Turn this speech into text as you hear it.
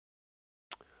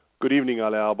Good evening,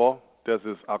 alle aber. This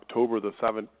is October the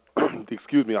 7th,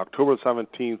 October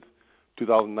 17th,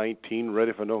 2019,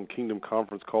 ready for noch Kingdom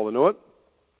Conference Call in Ort.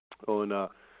 Und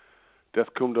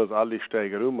das kommt aus alle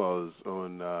Steiger aus.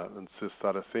 Und es ist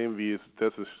da das same wie es,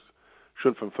 das ist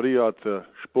schon von Frühjahr zu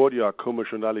Sportjahr kommen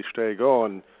schon alle Steiger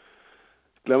an.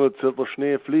 Ich glaube, es wird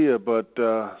Schnee fliehen, but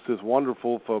es ist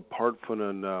wonderful for part von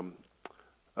einem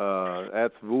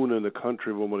als wohnen in the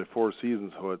country wo man die Four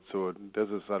Seasons hat. So, das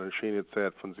ist eine schöne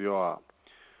Zeit von das Jahr.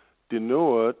 Die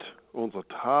Not, unser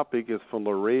Topic ist von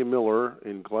Ray Miller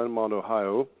in Glenmont,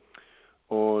 Ohio.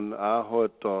 Und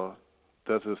hat,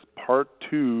 das ist Part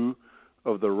 2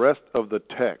 of the rest of the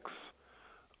text.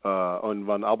 Und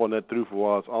wenn aber nicht drauf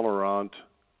war, around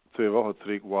 2 Wochen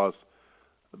zurück war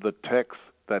the text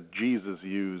that Jesus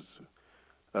used,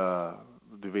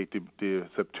 die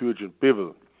Septuagint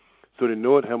Bibel. So die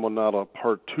Note haben wir nach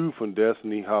Part 2 von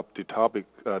dessen. Ich habe die Topic,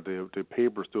 die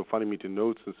Papers, da fand ich mit den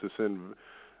Notes, und sie sind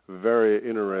very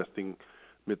interesting,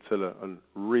 mit so ein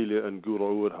really ein guter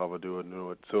Ort haben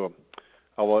durch. So,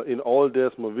 aber in all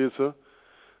das mal wissen,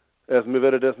 als wir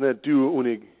werden das nicht tun, und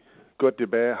ich Gott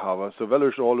dabei haben, so will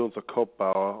ich alle unser Kopf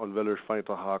bauen und will ich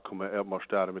weiter kommen, erstmal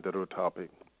starten mit der Topic.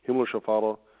 Himmlischer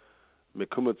Vater, wir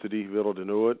kommen zu dich wieder den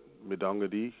Ort, wir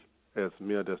danken dich, als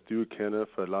wir das du kennen,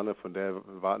 für Lande von der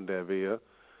warten der Wehe.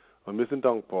 Und wir sind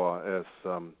dankbar, als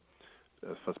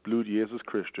das Blut Jesus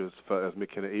Christus, für als wir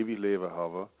keine ewig Leben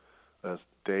haben, als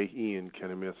der ihn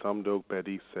können wir sammeln bei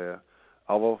dich sehr.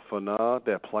 Aber von nah,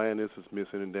 der Plan ist, dass wir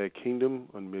sind in der Kingdom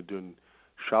und wir tun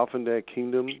schaffen der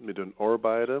Kingdom, wir tun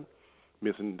arbeiten,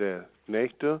 wir sind der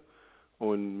Knechte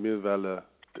und wir wollen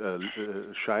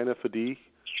scheinen für dich.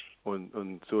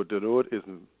 Und so der Not ist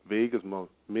ein Weg, dass wir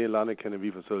mehr lernen können,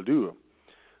 wie wir soll tun.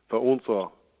 Für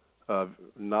unser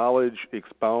Knowledge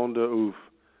expounden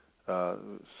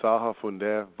auf Sachen von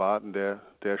der Warten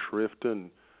der Schriften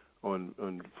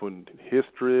und von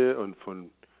History und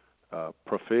von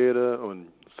Propheten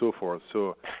und so fort.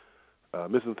 So,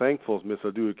 wir sind thankful, dass wir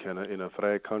so tun können in einer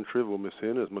freien Country, wo wir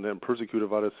sind, dass wir nicht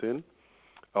persecuted waren sind.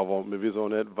 Aber wir wissen auch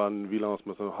nicht, wann, wie lange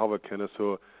wir es noch haben können.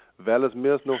 So, weil es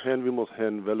mehr noch hin, wie wir es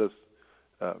hin, weil es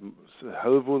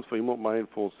helfen uns, für jemand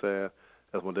mindful sei,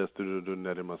 dass man das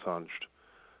nicht immer sonst.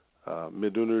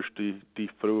 Wir tun uns die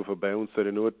Frau für bei uns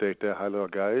der Not, der Heilige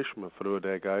Geist, wir freuen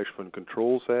der Geist von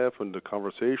Control sei, von der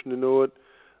Conversation in Not,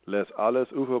 lässt alles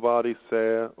überbody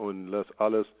sei und lässt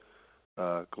alles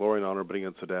Glory und Honor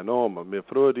bringen zu der Norm. Wir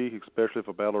freuen dich, especially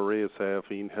für Ballerie sei,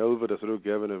 für ihn helfen, dass er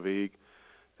geben einen Weg,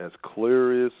 as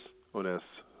clear ist und as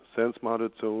sense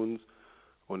macht zu uns.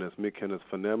 Und als wir können es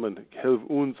vernehmen, hilft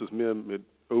uns, dass wir mit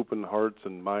open hearts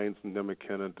and minds nehmen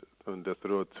können und das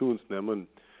zu uns nehmen.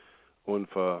 Und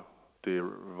für die,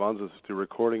 wenn sie die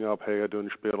Recording abhängen, dann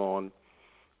später an,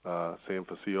 sehen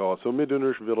für sie auch. So, wir tun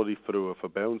uns wieder die Freude, für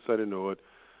bei uns seine Not.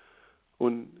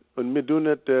 Und wir tun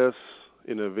nicht das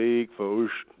in einem Weg für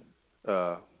uns,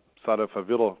 für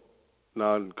wieder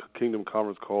nach einem Kingdom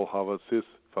Conference Call haben, es ist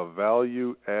für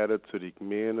Value added zu die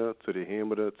Gemeinde, zu die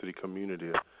Heimat, zu die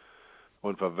Community.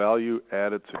 Und für Value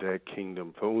added zu der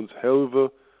Kingdom. Für uns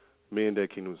helfen, mehr in der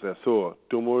Kingdom. So,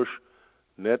 du musst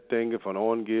nicht denken von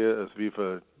angehen, als wie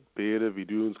für Bete, wie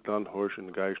du uns genannt hast,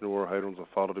 in Geist nur Wahrheit, unser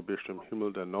Vater, du bist im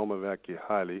Himmel, dein Name wird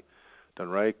geheiligt. Dann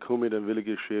reich komme, dein Wille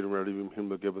geschehen, und wie im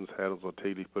Himmel, gib uns Herr unser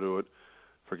täglich Brot.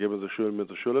 Vergib uns die Schuld, mit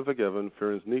der Schuld vergeben.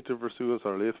 Führ uns nicht zu versuchen,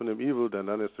 sondern lehre von dem Evil, denn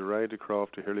dann ist die Reich, die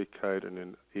Kraft, die Herrlichkeit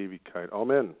und die Ewigkeit.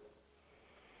 Amen.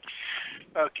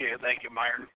 Okay, thank you,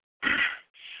 Myron.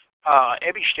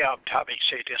 Every step topic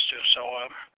say this to so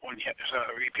when you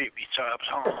repeat me so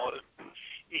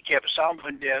ich gebe some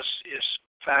von this is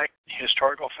fact,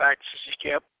 historical facts is ich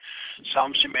gebe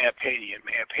some in my opinion.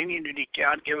 My opinion do ich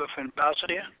gern gebe von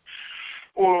Basel.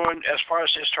 Und as far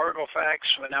as historical facts,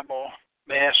 when I'm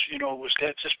mass, was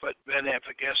letztes, but then I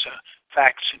forget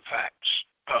facts and facts.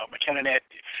 I can that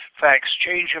facts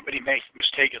change, but he makes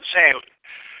mistake and say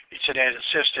it's an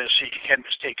insistence he can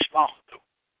mistake small.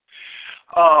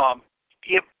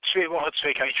 Ich 2 Wochen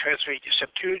zurück habe ich transferiert die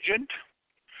Septuagint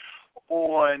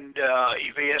und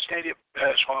ich will jetzt nicht,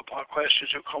 es waren ein paar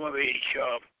Questions gekommen, wie ich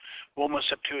wo man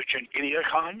Septuagint gehen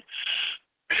kann.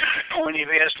 Und ich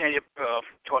will jetzt nicht,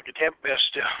 ich habe getippt,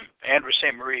 dass Andrew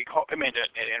St. Marie,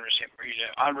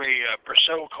 Andre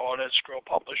Purcell called it Scroll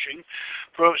Publishing,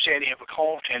 Pro said he have a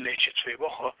call 10 letzte 2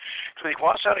 Wochen. So ich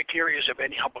war so curious, ob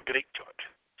ich habe gekriegt hat.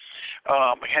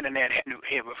 We had an ad who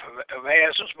have a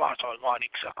vast spot on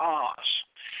Lonix Aas.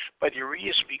 But the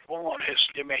reason one has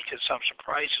limited some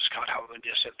surprises caught how in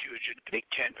this Septuagint Greek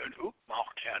 10 and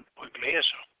Mark 10 und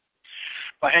Gläser.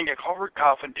 By hanging covered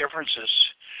coffin differences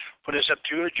for the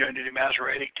Septuagint in the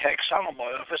Masoretic text,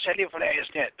 Solomon, for setting for the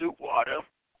net do water,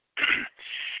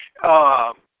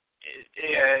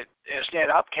 As net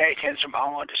opkijken som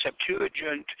aan de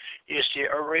Septuagint is the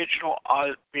original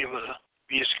Bibel,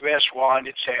 wie es gewesen war in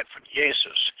der Zeit von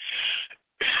Jesus.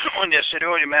 Und der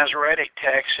Pseudo-Masoretic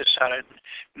text is ein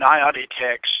neuer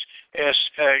Text,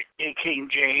 ist in King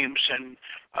James und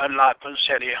Latin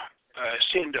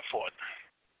sind davon.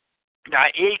 Na,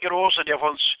 een große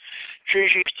difference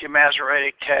zwischen the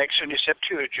Masoretic text and the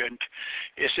Septuagint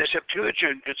is the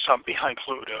Septuagint did something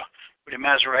included, but the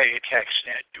Masoretic text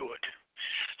didn't do it.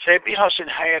 So it has been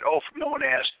often known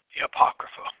as the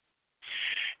Apocrypha.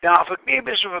 Now, if it may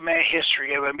be some of my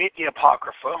history, I will meet the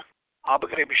Apocrypha. I'll be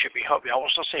going to be helping. I will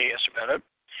still say yes about it.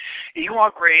 You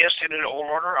want grace in an old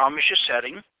order Amish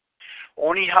setting.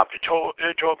 Only have to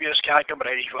Tobias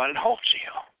Kalkabretti van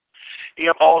Hotsia. Die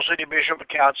heb also de Bishop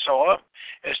bekend zo,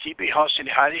 is die behast in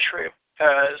de Heilige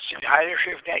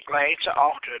Schrift nicht gleich zu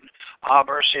achten,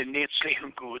 aber sind nützlich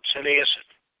und gut zu lesen.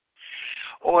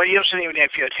 Und ich habe es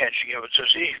nicht viel Attention gegeben, so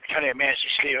sie kann ja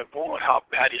mäßig leben, wo und habe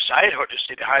die Zeit hat, dass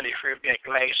die Heilige Schrift nicht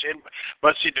gleich sind,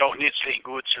 aber sie doch nützlich und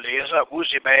gut zu lesen, wo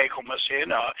sie beikommen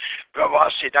sind,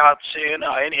 was sie da sehen,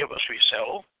 einige was wir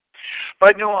so.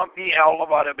 But no, we hell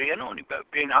about it being only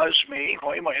being as me,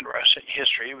 I'm interested in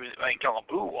history. I can tell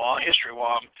history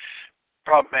was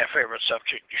probably my favorite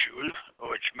subject in school,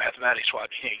 which mathematics was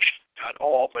changed at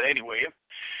all. But anyway,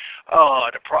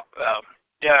 I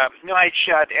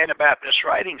shot Anabaptist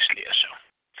writings list.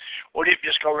 What if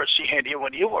discovered see handy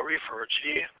when you were referred to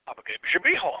the Apocalypse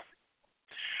Bihol?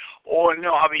 Or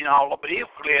no, having all of the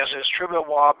classes, Trivia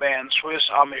War Band, Swiss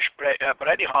Amish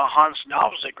Brady Hans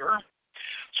Nausiger.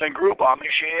 Zijn groep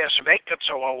Amish is weggekomen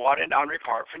zo worden aan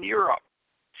report van Europe.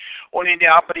 Und in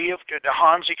der Brief, der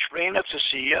Hans explained zu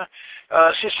sie,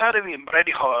 sie sagte wie ein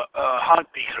Bredig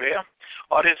Handbücher,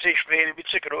 oder sie explained wie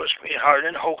sie groß wie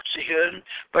Harden hochziehen,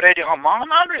 Bredig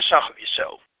Mann andere Sachen wie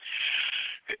so.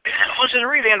 It was a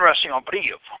really interesting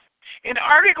brief. In the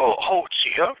article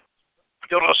hochziehen,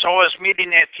 der so ist mit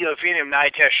in der viel im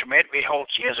Neuen Testament, wie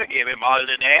hochziehen, so geben ihm all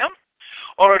den Namen.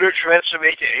 Or the Schweizer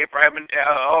weet Abraham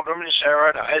and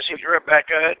Sarah, Isaac,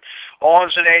 Rebecca,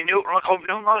 ons en een nu, dan komt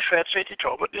nu naar Schweizer weet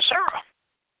Tobit en Sarah.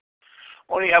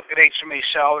 Only have great to me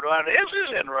Salvador, this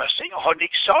is interesting. How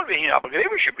Nick Salvi in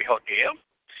Abraham should be hot there.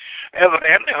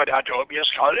 Evidently, had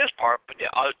Tobias called this part of the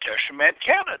Old Testament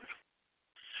canon.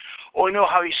 We know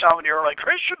how he saw in the early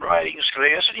Christian writings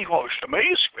class, and he was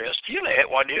amazed with still had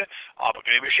one year.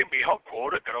 Abraham should be hot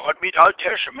quoted, and had mit Old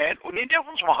Testament, und in der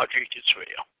uns mal geht es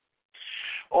wieder.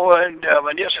 Und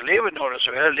wenn ihr das Leben oder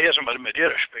so lesen wir mit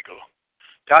ihrer Spiegel,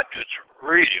 that gets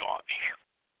really on me.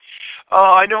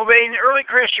 I know in early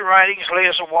Christian writings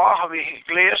lesen war, habe ich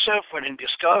gelesen von den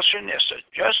Diskussionen, ist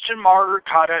Justin Martyr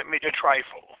hatte mit der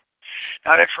Trifle.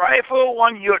 Now der Trifle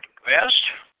one Jut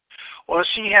West, und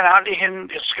sie haben alle hin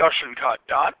Diskussion gehabt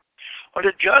dort. Und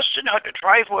der Justin hat der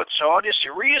Trifle gesagt, dass the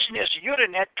reason is Jut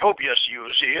net Tobias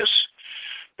use is,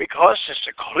 because it's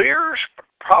a clear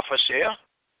prophecy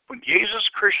von Jesus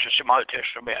Christus im Alten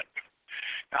Testament.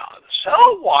 Now,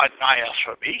 so what nice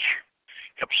for me.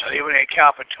 Ich habe es eben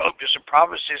erkannt, dass die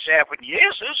Prophecies von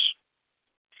Jesus.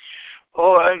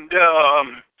 Und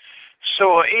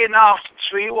so in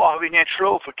 1802 habe ich nicht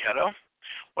schlafen können.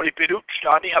 Und ich bin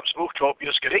aufgestanden, ich habe das Buch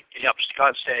Tobias gelegt, ich habe es die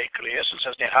ganze Zeit gelesen, es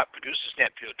ist nicht hart produced, es ist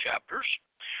nicht viele Chapters.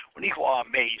 Und ich war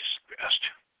amazed.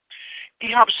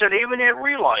 Ich habe es dann eben nicht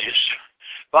realized,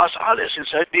 was alles in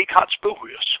seinem Weg hat Buch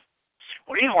ist.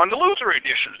 Und ich habe die Luther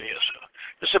Edition lesen.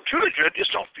 The Septuagint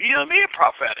ist noch viel mehr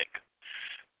prophetic.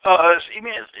 Ich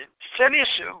meine,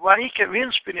 wenn ich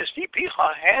convinced bin, ist die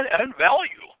Bücher haben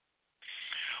value.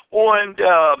 Und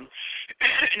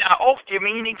auch die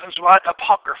Meaning von so Wort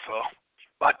Apocrypha,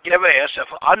 but given as of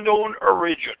unknown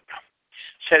origin,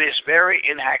 said is very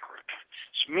inaccurate.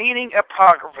 Its meaning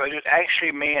Apocrypha is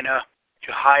actually meant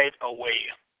to hide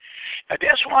away. Now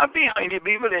that's why behind the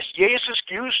Bible is Jesus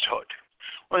used it.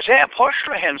 Was that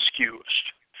Apostel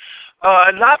excused?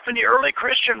 A lot from the early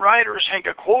Christian writers had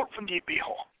a quote from the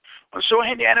Bible, and so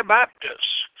had the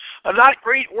Anabaptists. A lot of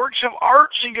great works of art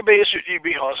in the base of the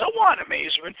Bible. So what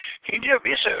amazement! Can you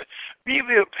be so?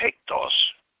 Biblia Pictos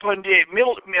from the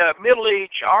Middle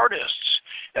Age artists.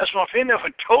 That's what finden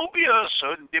von Tobias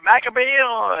and the Maccabee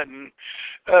and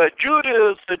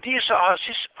Judith. These are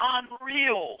just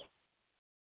unreal.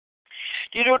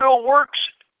 You know works.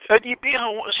 Die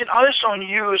Bibel sind alles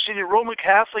used in the Roman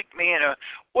Catholic manner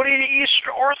or in the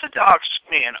Eastern Orthodox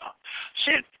manner.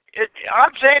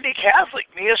 I'm saying the Catholic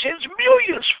manner sind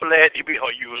millions for that die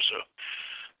Bibel usen.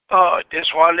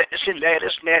 Das war sind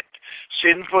leider nicht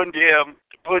sind von der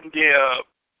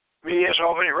wie es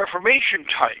auch in der Reformation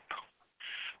Type.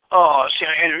 Sie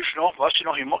erinnern sich noch, was sie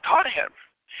noch immer gehabt haben.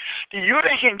 Die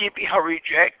Juden die har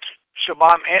reject, som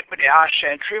om alt med deres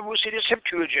centribus i det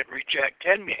Septuagint reject,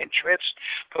 and menschwitz,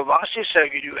 for was he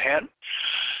said you hen?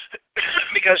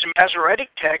 Because the Masoretic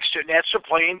text and that's a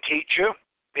plain teacher,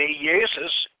 be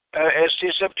Jesus as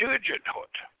the Septuagint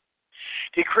hood.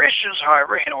 The Christians,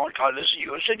 however, and on call this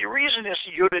use, and the reason is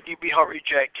the Judah die Bihar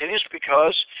rejected is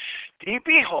because the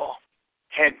Bihar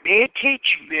had made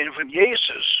teaching been from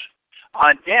Jesus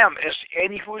on them as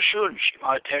any who should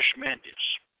Testament is.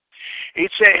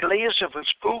 It's a list of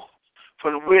his book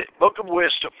from the Book of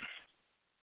Wisdom.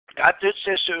 God did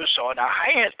say so on a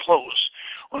high hand close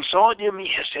on some of them he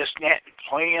has net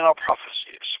plain of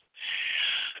prophecies.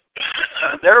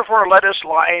 Therefore let us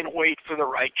lie in wait for the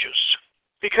righteous,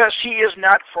 because he is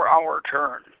not for our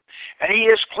turn, and he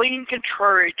is clean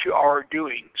contrary to our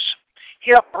doings.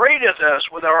 He upbraideth us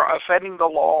with our offending the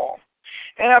law,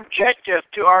 and objecteth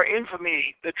to our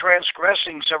infamy the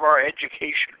transgressings of our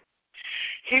education.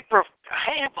 He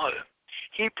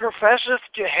professeth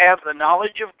to have the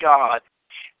knowledge of God,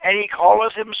 and he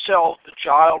calleth himself the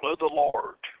child of the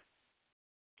Lord.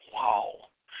 Wow.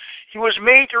 He was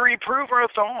made to reprove our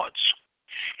thoughts.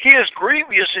 He is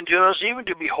grievous unto us even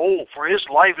to behold, for his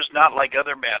life is not like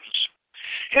other men's.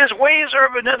 His ways are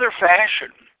of another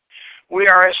fashion. We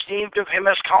are esteemed of him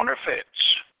as counterfeits.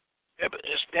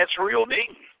 That's a real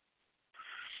thing.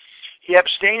 He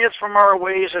abstaineth from our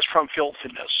ways as from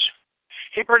filthiness.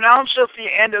 He pronounceth the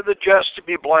end of the just to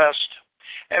be blessed,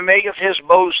 and maketh his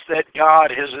boast that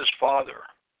God is his Father.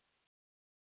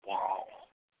 Wow.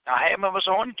 Now I have him his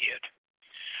own kid.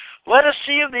 Let us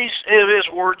see if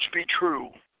his words be true,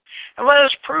 and let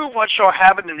us prove what shall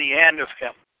happen in the end of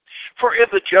him. For if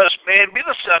the just man be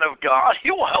the Son of God, he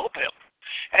will help him,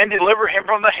 and deliver him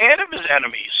from the hand of his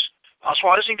enemies. That's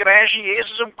why it's in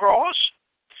Jesus of cross.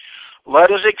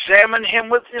 Let us examine him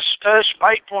with his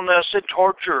spitefulness and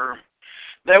torture,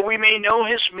 that we may know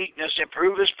his meekness and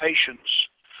prove his patience.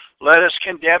 Let us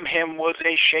condemn him with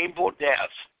a shameful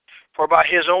death, for by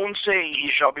his own saying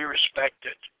he shall be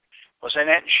respected. Was that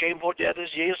shameful death as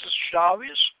Jesus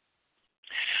Chavez?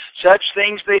 Such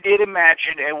things they did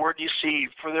imagine and were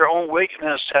deceived, for their own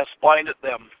wickedness hath blinded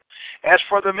them. As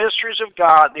for the mysteries of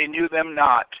God, they knew them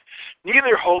not.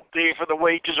 Neither hoped they for the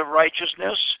wages of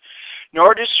righteousness,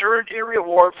 nor discerned a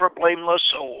reward for blameless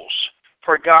souls.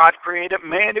 For God created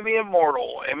man to be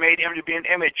immortal, and made him to be an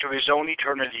image of his own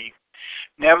eternity.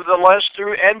 Nevertheless,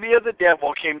 through envy of the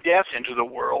devil came death into the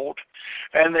world,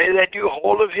 and they that do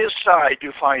hold of his side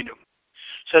do find him.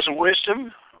 It says in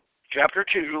Wisdom, chapter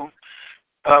 2,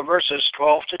 verses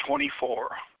 12 to 24.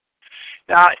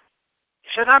 Now,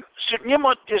 nie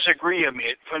ma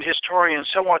disagreement von historien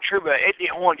somewhat true at the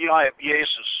whole of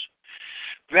Jesus.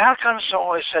 Welkan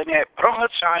so is eine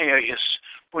Prophezeiung ist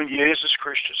von Jesus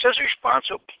Christus. Das ist spannend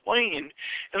so plain,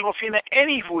 and we'll find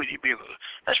anywhere in the Bible.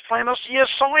 That's plain as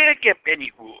Jesaja gibt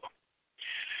anywhere.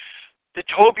 The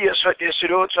Tobias hat this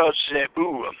wrote aus der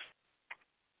Buch.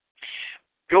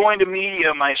 Go into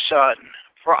media, my son,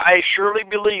 for I surely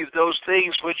believe those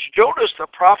things which Jonas the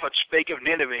prophet spake of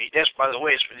Nineveh. That's, by the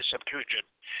way, is for the Septuagint.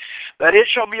 That it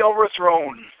shall be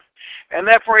overthrown, and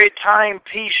that for a time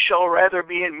peace shall rather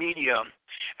be in media,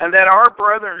 and that our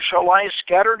brethren shall lie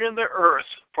scattered in the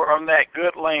earth from that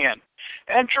good land,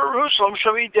 and Jerusalem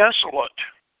shall be desolate,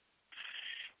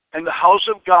 and the house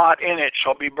of God in it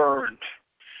shall be burned,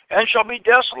 and shall be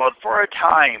desolate for a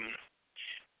time.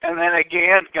 And then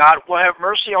again, God will have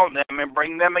mercy on them and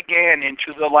bring them again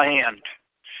into the land,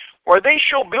 where they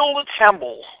shall build a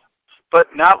temple, but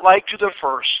not like to the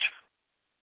first.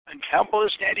 And temple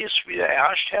is that is the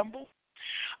Ash temple,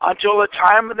 until the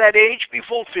time of that age be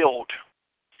fulfilled.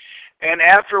 And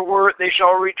afterward they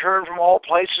shall return from all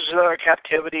places of their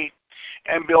captivity,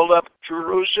 and build up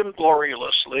Jerusalem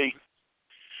gloriously.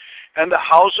 And the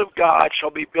house of God shall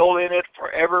be built in it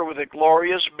forever with a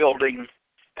glorious building,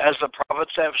 as the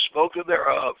prophets have spoken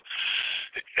thereof.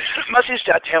 Was ist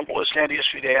der Tempel? Ist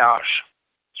nicht wie der Arsch.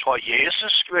 Es war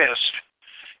Jesus Christ.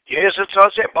 Jesus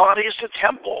says that body is the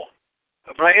temple.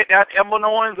 Bring that temple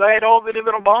no and that all the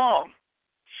little bomb.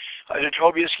 The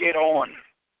Tobias get on.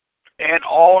 And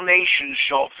all nations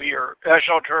shall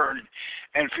turn,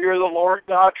 and fear the Lord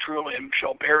God truly, and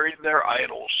shall bury their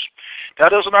idols.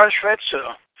 That is not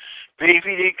Schwätze.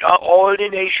 Wie all the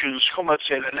nations kommer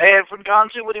till det. Nej, från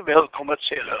kanske vad de vill kommer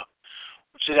till det.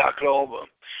 Så där glaube.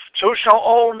 So shall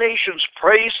all nations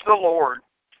praise the Lord,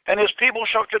 and his people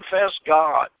shall confess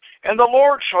God, and the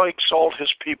Lord shall exalt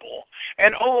his people.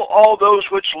 And all those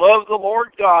which love the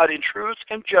Lord God in truth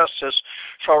and justice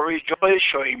shall rejoice,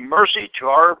 showing mercy to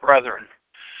our brethren.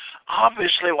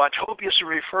 Obviously, what Tobias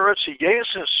refers to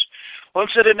Jesus,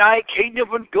 wants to deny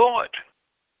kingdom and God.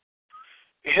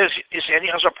 Is any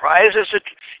surprise is that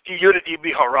die gjorde de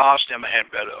be harassed him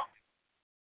and better.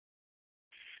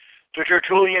 The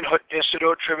Tertullian had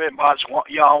Desidot Tribute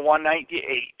John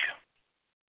 198.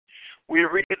 We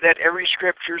read that every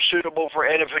scripture suitable for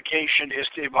edification is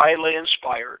divinely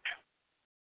inspired.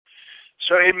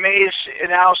 So it may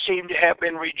now seem to have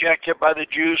been rejected by the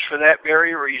Jews for that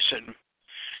very reason,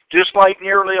 just like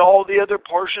nearly all the other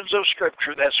portions of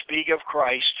Scripture that speak of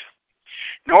Christ.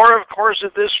 Nor, of course,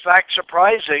 is this fact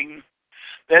surprising,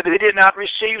 that they did not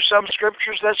receive some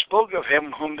Scriptures that spoke of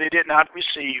him whom they did not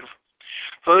receive.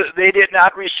 For they did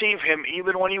not receive him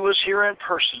even when he was here in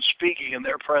person, speaking in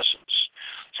their presence.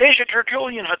 Deze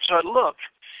Tertullian had said, look,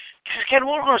 det kan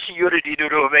vara hans juridik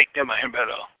då väckte mig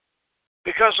better.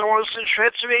 Because I was in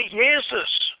Schweiz with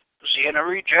Jesus. Så han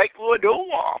reject vad då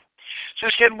var. Så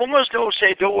ska många då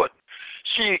säga då,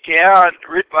 så kan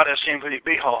rätt vad det sen för det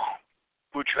behov.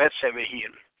 På Schweiz över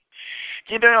hin.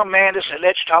 You know, man, this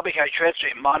alleged topic I Schweiz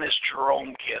with man is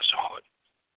Jerome Kesahot.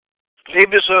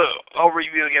 Leave this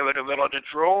overview given of the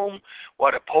Jerome,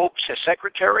 what the Pope's his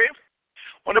secretary.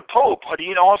 When the Pope had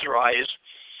authorized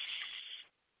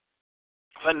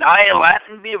the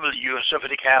Latin Bible use of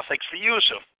the Catholics for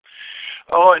use of.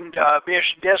 Und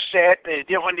das sagt,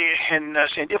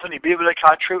 different Bibel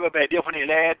kan triva by different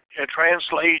land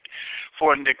translate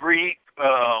from the Greek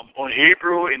on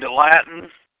Hebrew into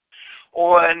Latin.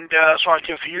 Und so ein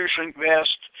Confusion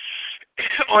gewesen.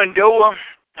 Und da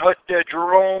hat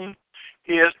Jerome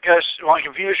is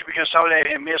confusion because some of that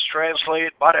had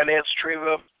mistranslated, but that's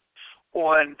triva.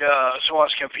 Und so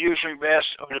was confusion best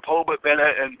of the Pope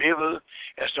and Bible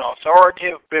as the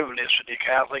authoritative Bible is for the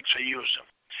Catholics to use them.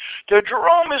 The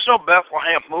Jerome is no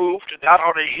Bethlehem moved, that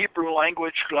on the Hebrew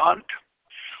language land.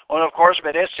 And of course,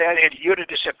 by that said, it had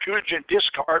the Septuagint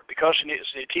discard because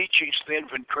it's the teachings then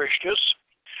from Christus.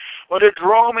 But the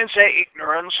Jerome in say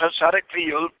ignorance has had a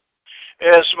field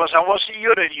as was I was the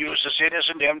unit used as it is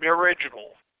in them the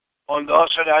original. And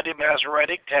thus had the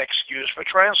Masoretic text used for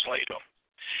translator.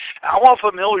 I'm all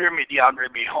familiar with the Andre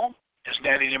Bihom. It's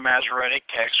not in the Masoretic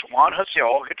text. One has the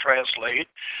all translate,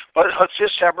 but it's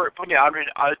this separate from the Andre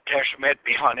Testament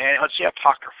behind it. It's the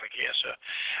Apocrypha case.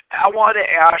 I want to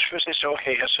ask for this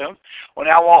Ohesa, and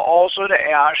I want also to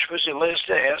ask for the list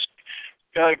as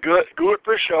good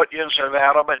beschutjens of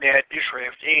waarom net die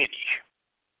schrift enig.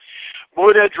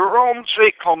 Wo der Jerome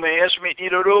zurückgekommen ist mit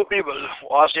der Bibel,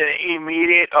 was in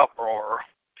immediate uproar.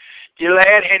 Die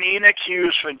lad had ihn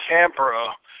accused von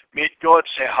Tampera mit Gott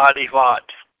se hadivat.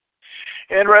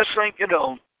 In wrestling,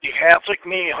 the Catholic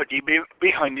me had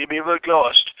behind the Bible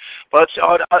lost, but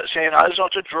saying also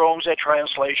to Jerome's that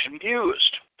translation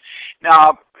used.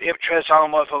 Now, if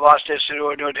Tresalma for us this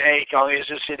to do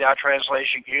that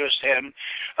translation used and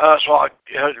so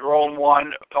Rome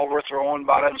 1 overthrown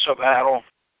by the battle.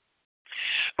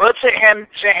 But the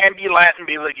handy Latin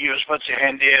Bible used, but the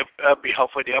handy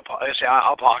behalf of the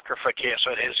Apocrypha case,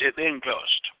 so it is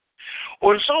enclosed.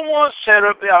 Und so was set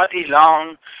up die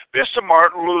lang, bis der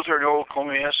Martin Luther noch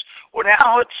gekommen ist, und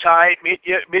hat Zeit mit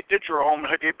der Jerome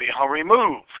hat die Bibel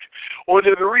removed. Und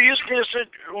the reason is that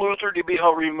Luther die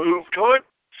Bibel removed hat,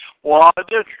 war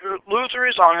der Luther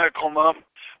ist angekommen,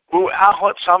 wo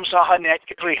hat some Sachen nicht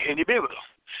gekriegt in die Bibel.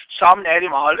 Some nicht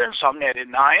im Alten, some nicht im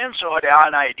Neuen, so hat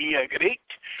eine Idee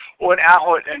gekriegt, und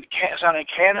hat seinen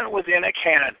Canon within a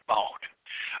Canon gebaut.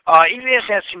 Ich weiß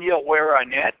jetzt nicht, where I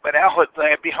net, but I had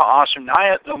the awesome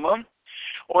night at them, and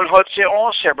had say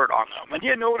all separate on them. And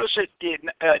you notice that the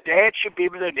Dutch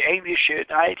Bible and the English New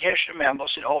Testament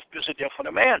was often a different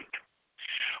amend.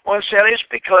 And so it's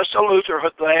because the Luther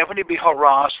had the be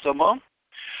harassed them,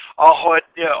 had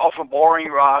often boring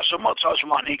harassed them, it's also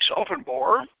man nichts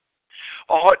offenbar,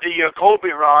 had the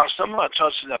Jacobi harassed them, it's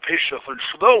also the Bishop of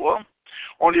Schloa.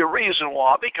 And the reason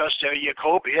why, because the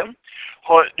Jacobian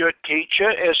the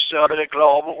teacher is the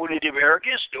Glaube und die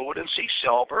Werke ist dort in sich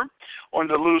selber. Und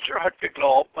der Luther hat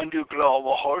geglaubt, wenn du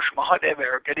Glaube hast, man hat die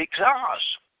Werke nicht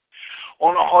gesagt.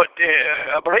 Und hat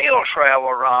der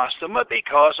Hebräerschreiber rasten,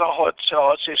 because hat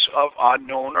es of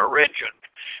unknown origin.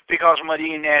 Because man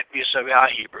die nicht wissen, wer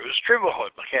Hebrews Triver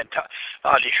hat. Man kennt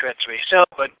die Schweiz wie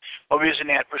selber, aber wir sind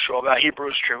nicht beschrieben, wer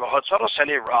Hebrews Triver hat. So das ist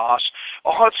die Ras.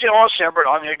 Und hat sie auch selber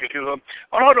angegeben.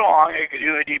 Und hat auch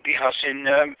angegeben, die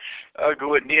Bihasin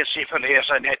gut nicht sie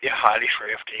verlesen, nicht die Heilige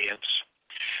Schrift jetzt.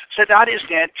 So das ist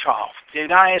nicht scharf. Die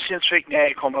Neue sind zurück näher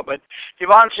gekommen, aber die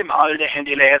waren im Alter, in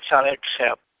die Lehrzahl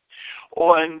accept.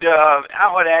 Und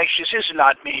auch actually, es ist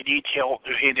not mehr detail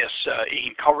du hennes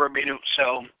in cover minute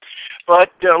so.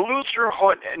 But Luther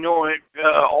had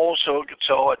also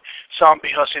so some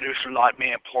because it is a lot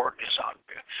more important as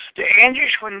the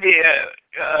English when the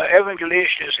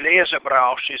evangelist is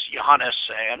leserbrauch is Johannes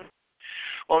saying.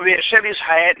 Och vi ser vis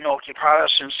här nog i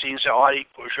Protestant scenes are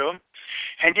equal.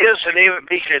 And there's a little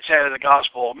bit of the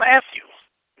Gospel of Matthew.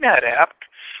 Not apt.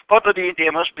 But they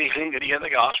must be thinking in the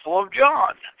Gospel of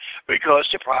John, because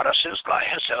the Protestants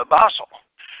has a Basel.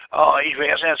 If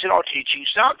there's no teaching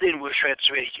something which it's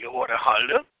very order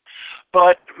holder.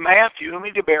 But Matthew, I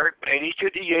mean the Berg Penny to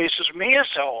the Jesus mehr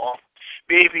so.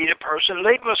 Maybe the person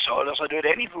labor so, as I did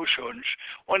any Bushunch,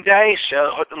 one day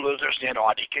so had the Luther's net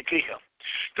article.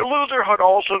 The Luther had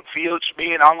also fields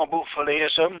being on a book for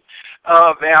lesson,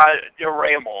 the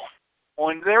Ramel.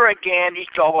 And there again,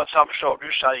 ich glaube, some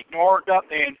soldiers had ignored that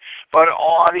then, but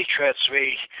all the threats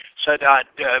we so that,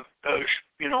 the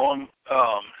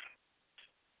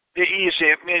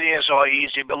easy, many is all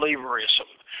easy believerism.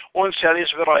 Und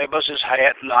selbst Rebus is had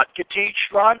lot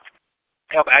geteached one.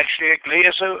 Have actually a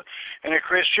glaser in a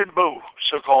Christian boo,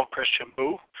 so-called Christian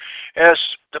boo, as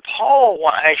the Paul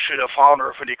was actually the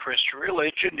founder for the Christian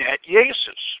religion, that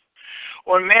Jesus.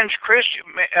 When men's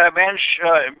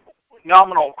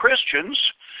nominal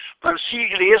Christians, man sie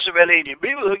lesen wel in die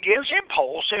Bibel, gehen sie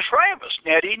Paul sie schreiben es,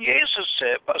 nicht in Jesus,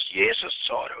 was Jesus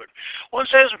sagt. Und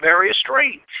es ist very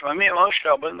strange. I mean, most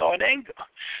of them don't think. It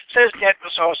says not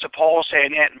because the Paul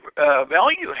saying that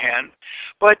value hand,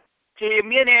 but die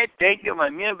mir nicht denken,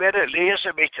 wenn wir werden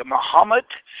lesen mit Mohammed,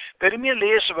 werden wir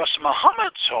lesen, was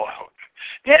Mohammed sagt.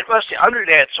 Nicht was die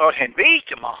anderen sagt, den Weg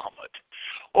zu Mohammed.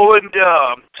 Und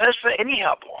das ist für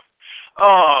anyhow.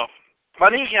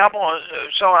 Wenn ich habe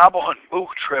ein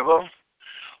Buch schreibe,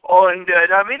 und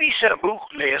da will ich ein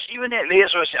Buch lesen, even nicht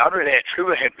lesen, was die anderen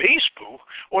schreiben, ein Buch,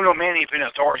 und noch mehr nicht in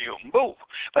Authority auf dem Buch.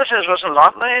 Das ist, was ein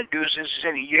Land lernt, das ist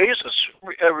in Jesus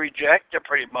rejected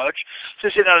pretty much.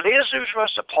 Das ist ein Lesen,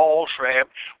 was der Paul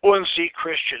schreibt, und sie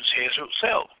Christians Jesus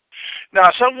selbst.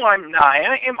 Now, someone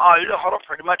nahe im Alter hat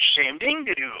pretty much the same thing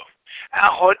to do.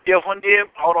 Had van de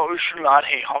laat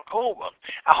hij gekomen.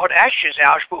 Had actually zijn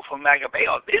uitspuk van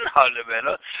Maccabeus inhouden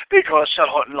willen, because that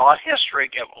had a lot of history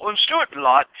given. And Stuart a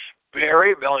lot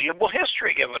very valuable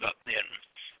history given up then.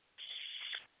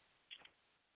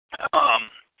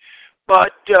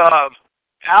 But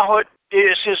had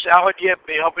je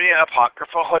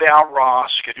apocrypha had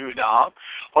Ross gedoe now,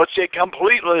 had ze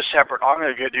completely separate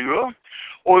on gedoe,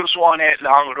 ons one het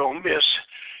lang room is.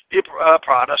 Die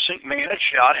Protestant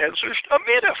managed out has a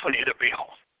minute for you to be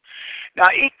home. Now,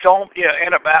 ich don't,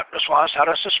 Anabaptists was had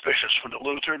a suspicious from the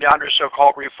Lutheran down to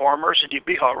so-called reformers, and you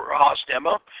be a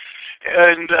demo.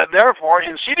 And therefore,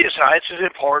 in city sites, it's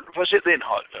important for it then.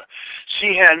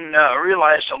 See, and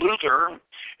realized the Luther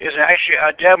is actually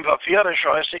a dem of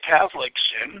the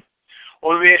Catholics in.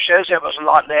 Well, it says there was a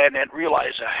lot there and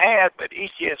realized I had, but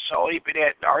each yet so he been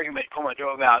at an argument coming to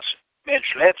about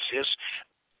Mitch Letzis.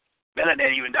 Men är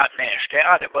ju inte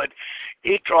nästa, but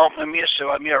it dropped me so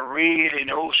I really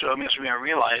know so I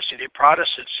realized that the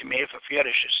Protestants may have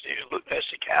fetishes there, look as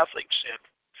the Catholics said.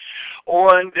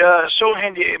 And so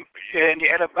in the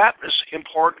Anabaptists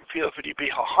important field for the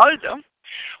behalden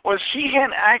was he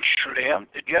had actually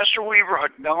the Jester Weaver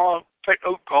had now picked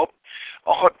up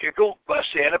had gegookt was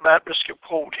the Anabaptist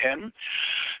code hen.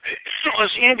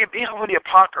 Was in the Bibel von the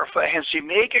Apocrypha and sie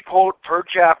make a code per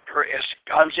chapter as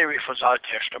ganze fürs Alte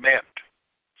Testament.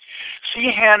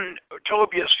 Sie haben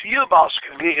Tobias Vielbas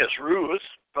gelegt Ruth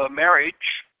for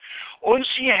marriage und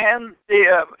sie haben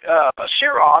the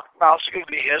Sirach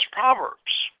gelegt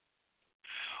Proverbs.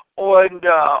 Und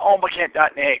unbekannt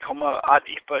dat nee, kommen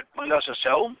but man das ist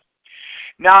so.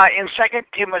 Now in 2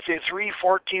 Timothy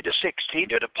 3:14-16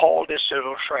 did Paul this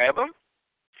to schreiben.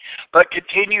 But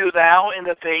continue thou in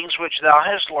the things which thou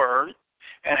hast learned,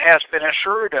 and hast been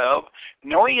assured of,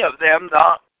 knowing of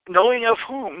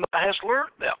whom thou hast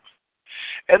learned them,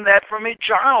 and that from a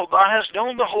child thou hast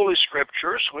known the Holy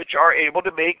Scriptures, which are able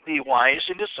to make thee wise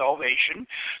into salvation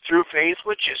through faith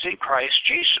which is in Christ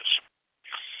Jesus.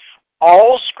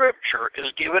 All Scripture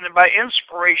is given by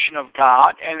inspiration of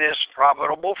God, and is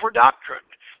profitable for doctrine,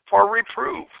 for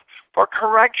reproof, for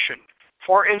correction,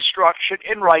 for instruction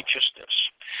in righteousness.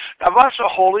 Now, what's the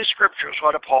Holy Scriptures?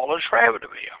 What Paul is schreiben to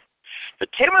me. The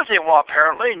Timothy was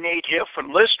apparently native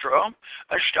from Lystra,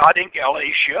 a state in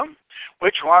Galatia,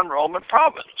 which one Roman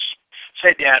province.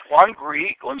 Said that one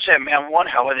Greek and said man one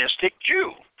Hellenistic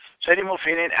Jew. Said him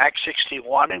in Acts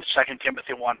 61 and 2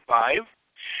 Timothy 1:5.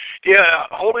 The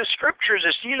Holy Scriptures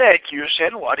is still accused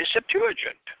in what is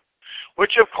Septuagint,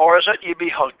 which of course you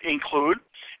include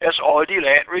as all the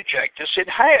that rejected it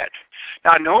had.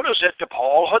 Now notice that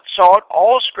Paul had thought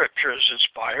all scriptures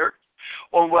inspired,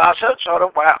 und was hat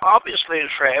sagt, war obviously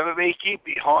schreiben wir die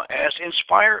as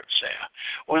inspired there,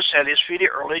 und das ist für die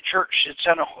early church it's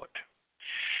in a hood.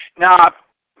 Now,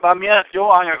 bei mir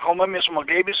so angekommen, müssen wir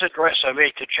gleich adressen,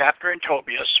 welche Chapter in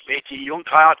Tobias, welche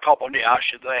Jungkeit kommt die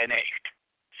erste nicht.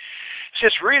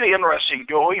 It's really interesting,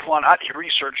 though, if one had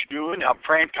research doing, I'm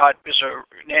praying God is a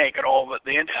naked all of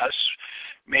it has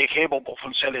made capable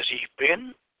from as he's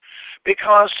been,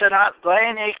 because that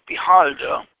they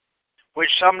behalten, which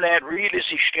some that really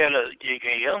sich stelle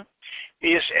gehen,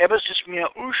 is etwas, das mir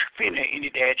ausfinden in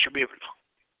die deutsche Bibel.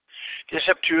 Die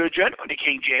Septuagint und die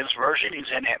King James Version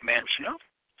is in that mention.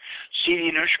 Sie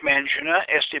die nicht mention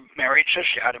as the marriage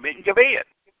of mit dem Gebet.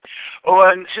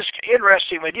 Und es ist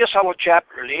interesting, wenn ihr so ein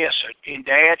Chapter lesen, in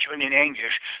Dutch und in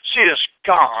Englisch, sie ist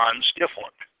ganz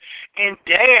different. In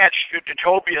Dutch, the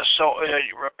Tobias,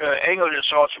 English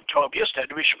thoughts of Tobias,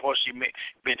 that we supposed to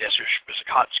be this is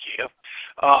Kotsky.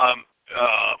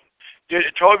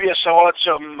 The Tobias thoughts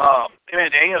of,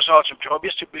 in English thoughts of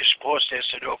Tobias to be supposed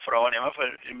to do for all him, for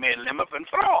the male limit and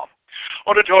for all.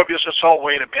 Or the Tobias thought,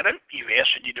 wait a minute, you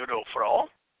asked you to do for all.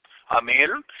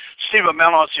 Amen. Steve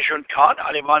Mellon sich schon kann,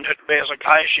 alle Mann hat besser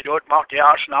kein, sie dort macht die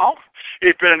Arschen auf.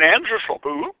 Ich bin ein Angel von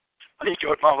Buh. Und ich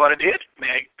dort mal, was er tut.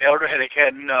 Mein Eltern hätte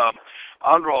kein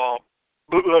anderer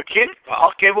Kind,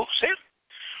 auch gewusst.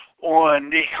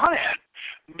 Und ich kann es.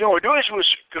 No, das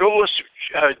was groß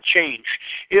change.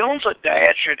 In unserer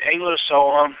Deutsch und Englisch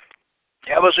so,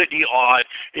 was het die oud,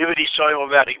 über die Säure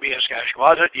werde ich mir es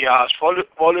was het ja, es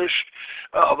volles,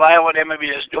 weil wir immer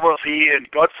wieder das Doppelvieh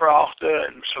und Gott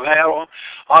verachten und so weiter.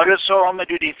 Und das so, wenn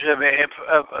du die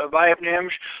Weib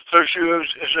nimmst, so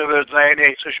wird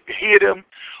sein, so behielten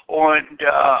und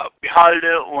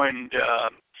behalten und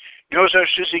nu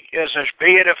sollst du sich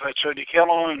beten für die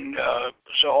Kinder und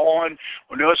so on,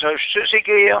 und nu sollst du sie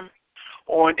gehen.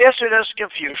 Und das ist das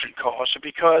Confusion cause,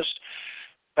 because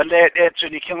but that's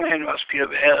in the killing was people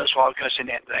as well because in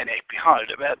that they behind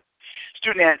it. But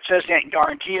student says that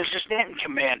guarantee is just not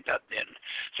command that then.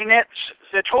 So that's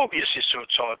the Tobias is so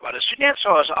but the student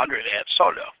saw us under that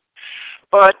solo.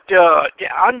 But the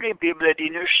andere Bibel die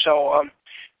nicht so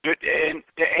the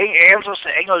angels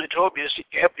the Engel der Tobias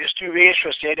ist du weißt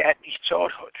was der hat nicht so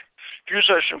hat. Du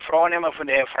sollst schon vornehmen von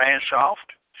der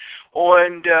Freundschaft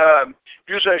und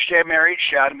du sollst der Marriage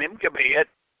schaden mit dem Gebet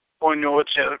und nur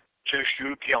zu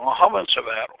killen haben så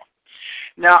väl.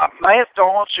 Now, my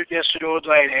thoughts are just to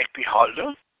do echt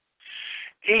behalden.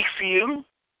 Ik feel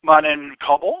man en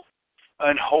couple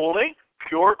and holy,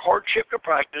 pure courtship to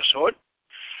practice hood.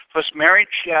 Fast marriage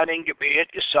getting gebet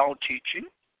is sound teaching.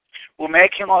 We'll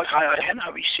make him like hen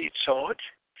how we see it so it.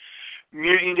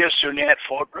 Muting this to net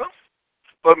fodra,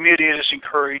 but muting this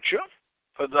encourage you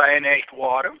for thine echt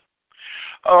water.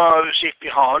 Sich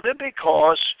behalden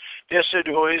because this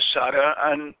is Sarah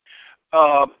and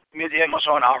mit irgendwas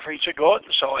so ein Offering zu Gott,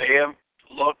 so hey,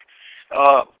 look,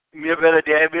 mir will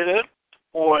der wieder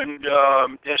und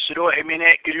das so, ich meine,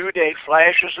 genug der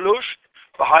Fleischeslust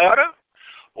verheiratet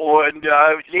und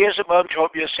lese mal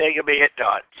Tobias sein Gebet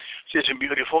dort. Es ist ein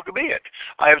beautiful Gebet.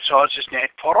 I have thought it's not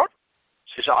for it.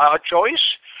 It's our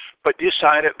choice, but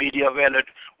decided wie die Welt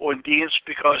und Dienst,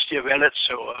 because die Welt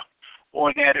so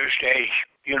und dadurch der,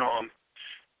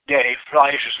 der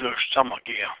Fleischeslust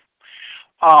zusammengehen.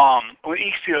 Und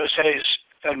ich fühle es ist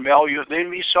ein Value,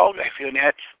 den wir sagen, ich fühle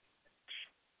nicht,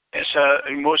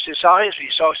 ich muss es sagen, wie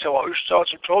ich sage, so ein Ausstaat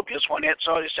zum Tobias, wenn nicht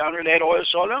so, das andere nicht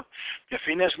alles soll, wir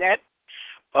finden es nicht.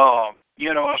 Es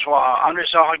war andere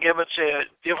Sachen gibt es,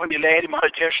 die von den Leuten im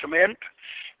Alten Testament,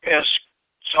 es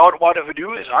Saltwater für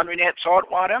du, es andere nicht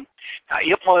Saltwater. Na,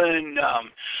 ich habe mal ein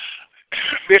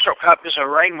Bischof gehabt, das ein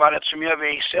Ring, war das zu mir,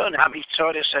 wie ich sehe, und habe mich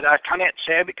gesagt, ich kann nicht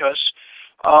sagen, because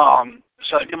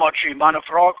so immer zu meiner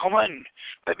Frau kommen,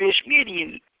 weil wir es mir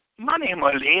die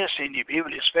manchmal lesen in die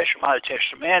Bibel, especially im Alten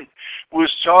Testament, wo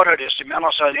es sagt, dass die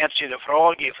Männer sollen jetzt die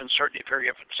Frau geben in certain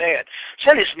period von Zeit.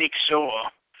 Das ist nicht so.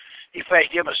 Ich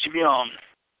vielleicht immer zu mir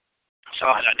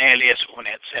sagen, dann lesen und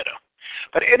etc.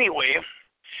 But anyway,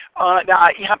 now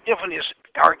ich habe different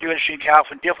arguments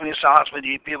gehabt und different Sachen,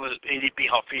 die Bibel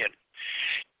behaupten.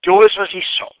 Du ist, was ich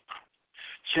sage.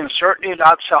 Since certainly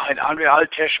not in the Old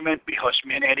Testament because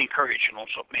men had encouraged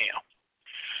us up mehr.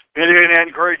 We didn't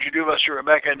encourage you to do what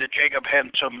Rebecca and Jacob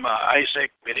had some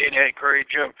Isaac. We didn't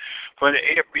encourage you for the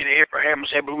Abraham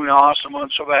said we awesome on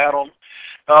so battle.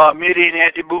 We didn't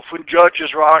have to move from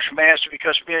Judges Rosh Master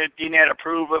because we didn't have to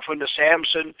prove it from the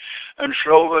Samson and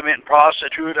Shlova and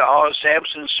prostitute. All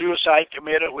Samson suicide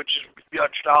committed, which is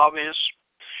judged obvious.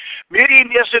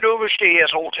 Meeting is det överste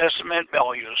Old Testament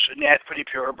values, and that for the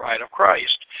pure bride of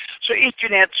Christ. So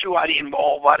internet så är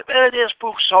involved. Det är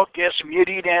boksak det som gör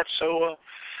det så.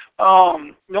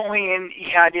 Någon I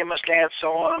hade maslat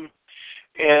så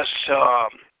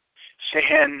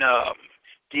sen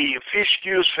the fish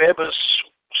use fabus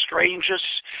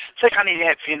strangers. Så kan ni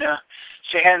det finna.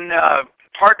 Sen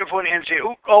partner från en sig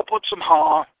uppåt som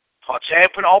har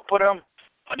säpen upp på dem.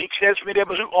 Och det krävs med det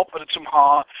besök uppåt som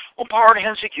har och partner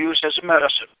hans sig use as a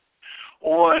medicine.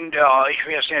 Und ich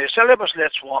will sagen, selber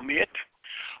let's one mit.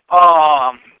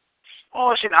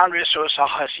 Sin andra så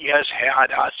Sachen sie es her,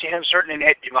 da sie haben certainly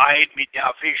net divide mit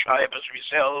der Fischscheibe as we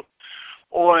sell.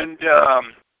 Und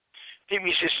die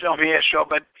misses noch mehr so,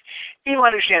 but you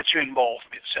understand to involve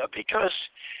itself because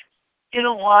you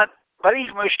know what? But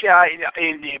ich möchte ja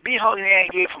in die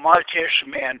Bibel vom Alten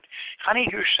Testament kann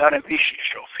ich just sagen, wie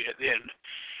ich so für den.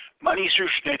 Man ist so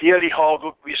schnell die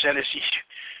Hauge, wie soll es sich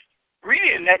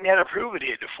really not approved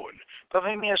it davon. But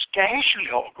wenn wir es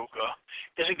geistlich angucken,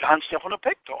 ist ein ganz davon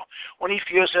Pektor. Und ich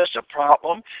fühle, das ist ein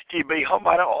Problem, die wir haben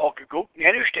bei der angeguckt,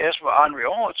 nicht ist das, was andere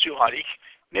auch zu hatte ich,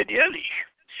 nicht ehrlich.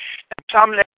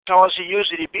 Some letters sie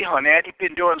use die Bücher nicht, ich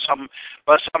bin doing some,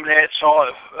 but some letters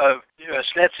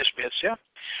das letzte Spitz, ja.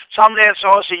 Some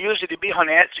letters sie use die Bücher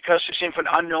nicht, because they seem from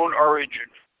unknown origin.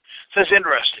 So it's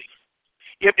interesting.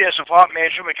 If there's a fact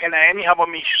measure, we can any have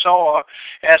me saw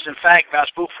as in fact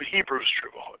that's book for Hebrews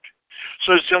true.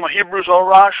 So it's still Hebrews all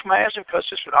Rosh massive because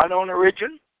it's an unknown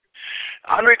origin.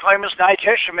 Andre claims New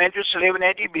Testament is living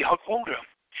at the Bihakwoda.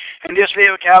 And this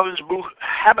Leo Calvin's book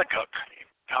Habakkuk.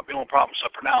 I'll be no problems to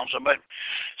pronounce them, but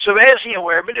so as he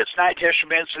aware, but it's New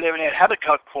Testament living at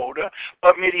Habakkuk quota,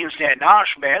 but meetings that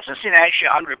Nash mass, and sin actually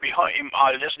Andre behind him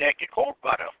out of this naked quote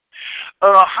butter.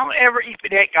 However, if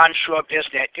that gun show up this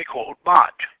naked quote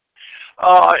but.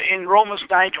 In Romans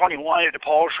 9:21, the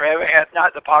Paul Shriver hath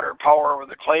not the potter power over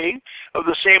the clay of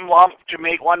the same lump to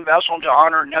make one vessel to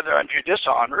honor another unto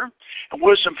dishonor. And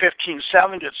Wisdom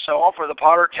 15:7 did so, for the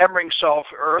potter tempering self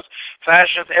earth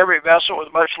fashioneth every vessel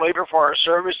with much labor for our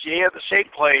service, yea, of the same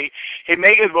clay. He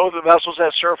maketh both the vessels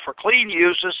that serve for clean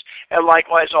uses, and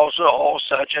likewise also all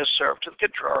such as serve to the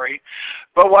contrary.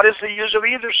 But what is the use of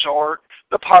either sort?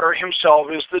 The potter himself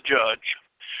is the judge.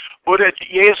 But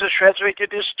Jesus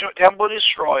resurrected this temple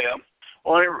destroyer,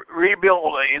 only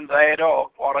rebuild in that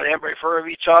what I am referring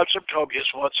to charge of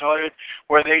Tobias whatsoever,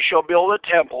 where they shall build a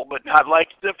temple, but not like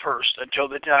the first, until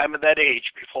the time of that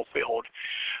age be fulfilled.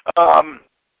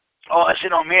 I see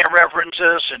no mehr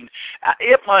references, and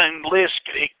if man list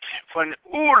von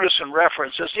Urlesen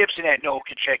references, if sie nicht noch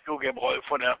gecheckt,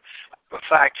 von der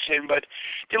facts in, but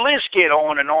the list get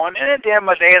on, and then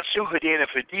man der suche denen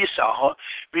für die Sache,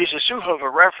 wie sie suche für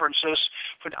references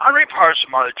von anderen parts of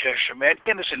the Testament,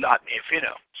 can es a lot mehr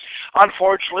finden.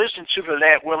 Unfortunately, since suche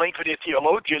that willing for the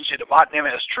theologians to debate them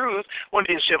as truth, when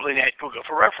they simply not Google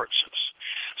for references.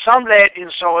 Some that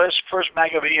in so as 1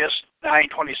 Maccabees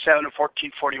 9:27 and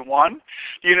 14:41,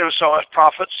 you know, so as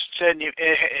prophets and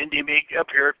they make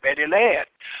appear by the lad.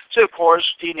 So of course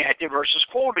the native verses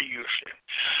quoted usually.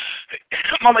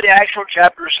 Om de actual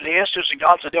chapters läst, is en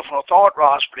ganska different thought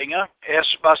rasbringer,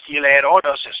 as was die lad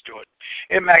orders is to it.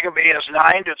 In Maccabees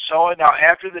 9 it saw, now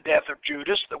after the death of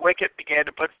Judas, the wicked began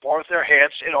to put forth their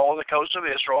heads in all the coasts of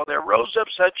Israel. There rose up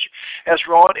such as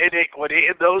wrought iniquity.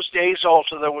 In those days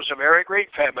also there was a very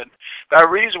great famine, by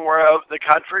reason whereof the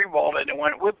country revolted and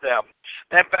went with them.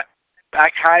 Then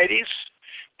Bacchides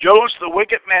chose the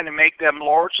wicked men to make them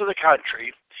lords of the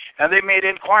country. And they made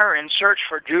inquiry and search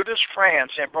for Judas'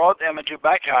 friends, and brought them into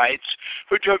Bacchides,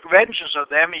 who took vengeance of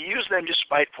them and used them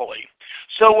despitefully.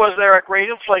 So was there a great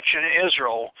affliction in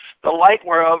Israel, the like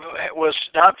whereof was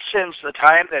not since the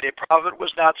time that a prophet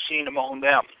was not seen among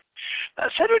them. Now,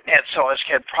 said it net så as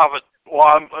kan prophet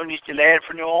var inte lärd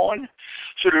för någon,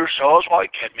 så du så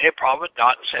vad kan me prophet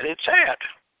not said it sad.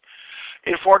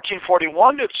 In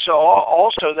 1441 it saw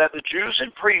also that the Jews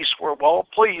and priests were well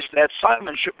pleased that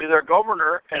Simon should be their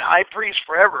governor and high priest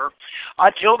forever,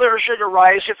 until there should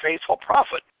arise a faithful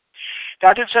prophet.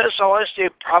 That it says so as the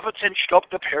prophets in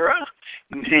Stoptapera?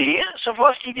 Nee, so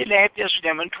was he did this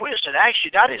them and twist. And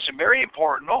actually that is very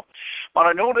important. No? But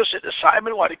I notice that the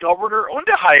Simon was the governor and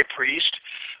the high priest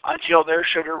until there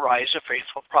should arise a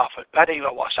faithful prophet. That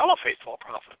even was a faithful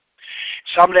prophet.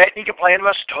 Some let me complain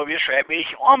about Tobias Rabbi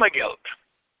Omagelt.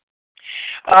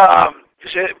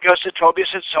 Because the Tobias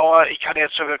had saw, ich kann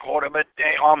jetzt so rekorden, aber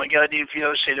Omagelt didn't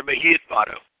feel say to be hit about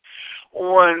it.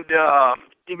 Und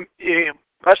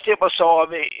was det var så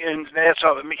in det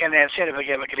så vi kan inte säga vad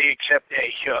jag except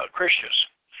Christians.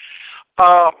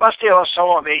 but still, some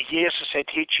of the Jesus said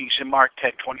teachings in Mark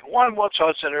 10:21. What's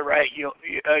also the right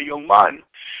young man?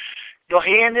 Doch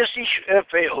hen is die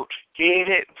Welt,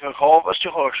 jede verkauft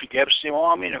zu Hause, gibst dem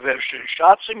Arm in der Welt,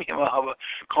 Schatz im Himmel, aber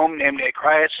komm, nimm der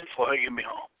Kreuz und folge mir.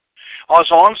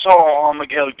 Als ons arme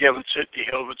geld given to die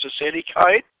Hilfe zur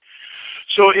Seligkeit,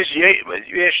 so is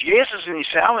Jesus in die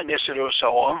Salmen ist er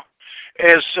so,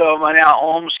 is man ja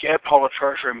arms gibt, alle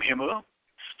Treasure im Himmel.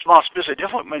 Es macht ein bisschen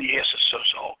different when Jesus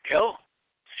so, gell?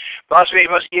 Was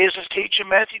Jesus teach in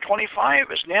Matthew 25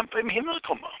 is nehmt im Himmel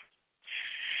kommen.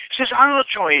 Es ist eine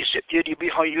choice, die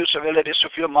behandeln will, das so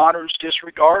viel Moderns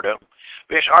disregard,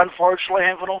 which unfortunately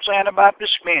haben von uns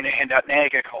Anabaptist Gemeinde haben das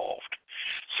nicht gekauft.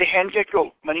 Sie haben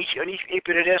geguckt, ich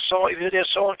will das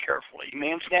so carefully, ich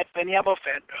meine es nicht, wenn ich aber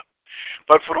finde.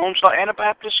 But für uns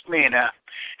Anabaptist Gemeinde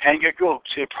haben geguckt,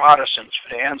 die Protestants for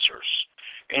the answers,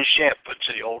 in Shepherd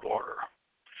to the old order.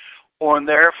 Und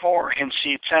therefore, in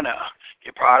sie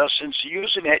die Protestants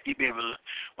using that die Bibel,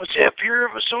 und sie appear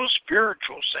so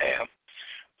spiritual, say,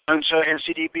 and so hence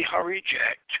it be her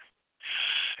reject.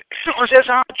 So it's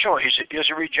our choice. It is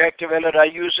a reject of it, I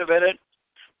use of it,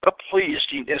 but please,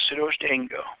 die deseros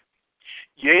dengo.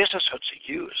 Jesus hat sie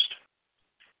used.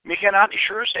 Wir cannot be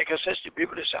sure that says the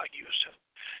Bible is not used.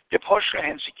 The Apostel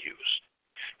haben sie used.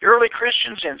 The early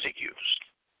Christians haben sie used.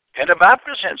 And the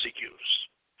Baptists haben sie used.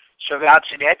 So God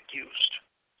said that used.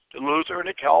 The Luther and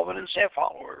the Calvin and their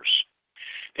followers.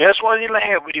 That's why they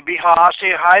have with the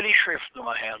Behase highly Schrift in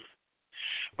my hand.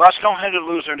 Was kan de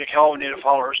Luther en de Calvin en de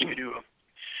followers doen?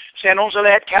 Zijn onze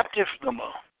leid captief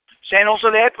genomen? Zijn onze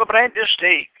leid verbrennt de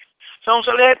steek? Zijn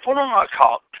onze leid vonnen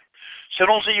gekakt? Zijn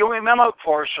onze jonge men ook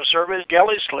forced for service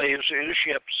galley slaves in the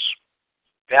ships?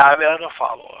 Wij willen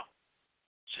followen.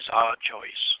 This is our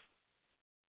choice.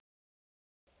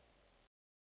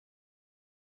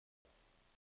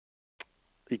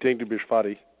 You think to be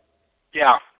funny?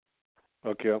 Yeah.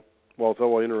 Okay. Well, it's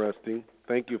all interesting.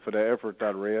 Thank you for the effort,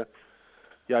 that Ray.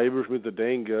 Ja, ich würde mit der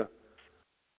denken,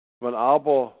 wenn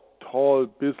aber toll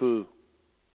ein bisschen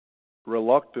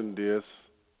reluctant ist,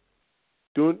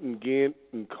 dunten gehen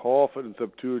und kaufen in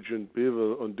Septuagint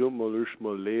Bibel und dun mal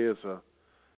lesen.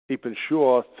 Ich bin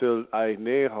sure, es soll euch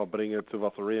näher bringen, zu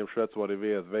was er im Schwätz, was ich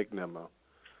will, wegnehmen.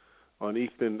 Und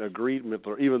ich bin agreed mit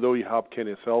er, even though ich habe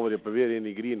keine selber, ich bewähre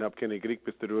eine Grie und habe keine Grieg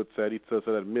bis der Rot sagt, ich zähle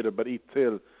das mit, aber ich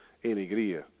zähle eine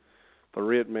Grie. Der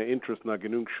redt mir Interest nach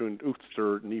genug schon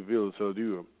Uster nie will so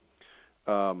do.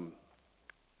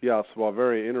 Ja, es war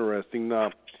very interesting.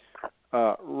 Now,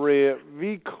 Ray,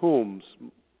 wie kommt's?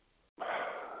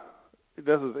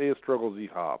 Das ist a struggle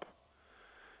ich habe.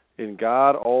 In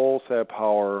God, all that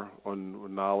power and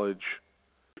knowledge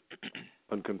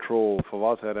and control. Für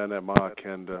was hat er mal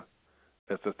kennt,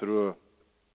 dass das drüber,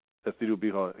 dass die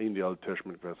du in die Alte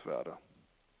Testament gewesen werden.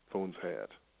 Für uns hat.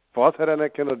 Für was hat er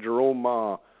nicht kennt, Jerome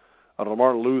Ma, oder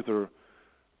Martin Luther,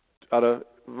 oder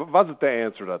was ist der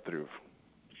Answer da drauf?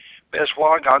 Das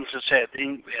war ganze Zeit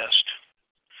in West.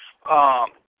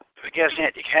 Vergessen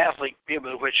nicht die Catholic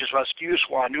Bibel, which is was used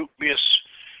war, nu bis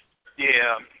die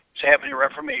Seventh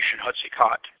Reformation hat sie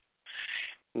gehabt.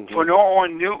 Von nun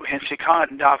an nu haben sie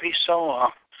gehabt, darf ich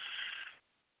so,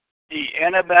 die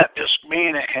Anabaptist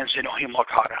Gemeinde haben sie noch immer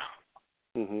gehabt.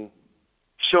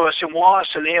 So as it was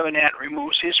to live in that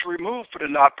it's removed for the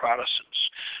not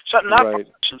Protestants. So not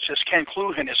Protestants is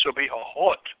conclusion is to be a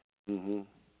hot.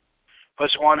 But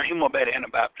it's on him about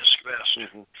Anabaptist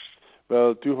West.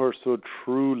 Well, du hast so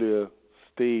truly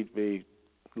state wie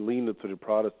leanen zu den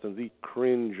Protestants, ich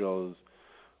cringe als.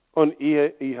 Und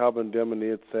ich habe in dem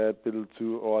nicht Zeit, ein bisschen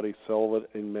zu ordentlich selber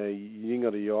in meinen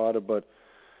jüngeren Jahren, aber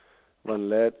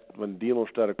wenn die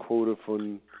noch eine Quote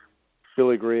von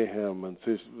Billy Graham und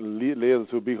sie lesen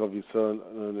so Bücher wie so,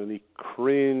 und ich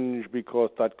cringe,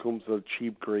 because that comes a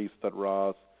cheap grace that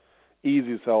raus,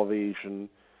 easy salvation,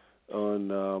 und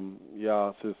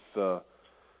ja, es ist,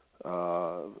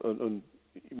 und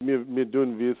wir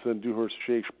tun wissen, du hast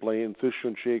schon explained, es ist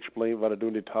schon explained, was du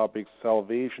in die Topics,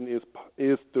 Salvation ist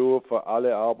da für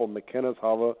alle, aber wir können es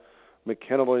haben, wir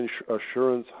können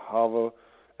Assurance haben,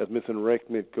 es müssen Recht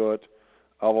mit Gott,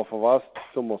 aber für was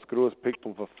zum was groß pickt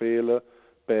und verfehlen,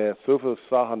 bei so viel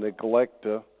Sachen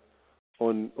neglecten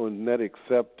und nicht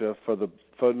accepten,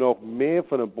 für noch mehr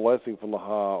von der Blessing von der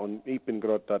Haar, und ich bin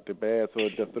gerade dabei,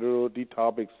 so die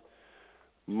Topics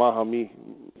machen mich,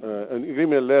 und ich will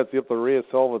mir letztes, ich habe der Rea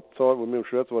selber gesagt, mit mir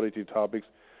schwätzt war die Topics,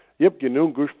 ich habe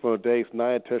genug Gusch von das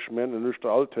Neue Testament und nicht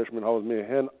das Alte Testament, habe es mir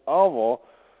hin, aber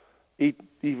ich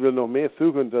will noch mehr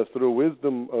suchen, dass through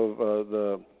wisdom of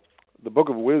the book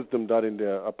of wisdom that in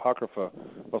der Apocrypha,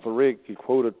 was der Rea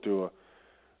quoted to,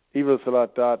 Even så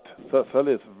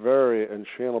is very en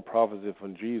channel prophecy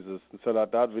von Jesus. Und so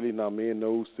dat will ich nach mehr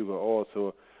knows to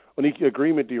also. Und ich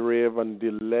agree mit dir, Ray, wenn die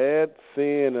letzte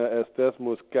Szene, das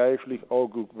muss geistlich auch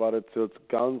gut werden, so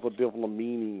ganz different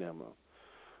meaning nehmen.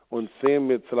 Und sehen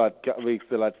mit so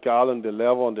Galen, die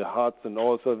Lever und die Herz und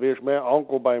alles. So, wie ich mehr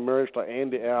Onkel bei mir ist, der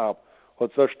Ende Erb,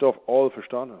 hat so Stoff all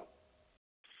verstanden.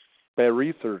 Bei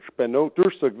Research, bei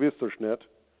Durchsag wisst ihr nicht.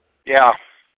 Ja.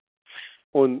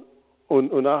 Und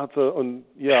nachher, und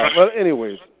ja, well,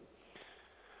 anyways.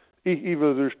 Ich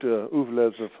will just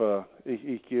auflesen für,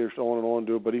 ich gehe erst on und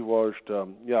durch, aber ich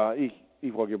war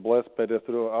ich war geblessed bei das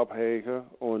abhängen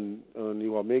und ich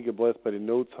war mega geblessed bei den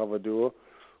Notes haben wir durch.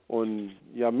 Und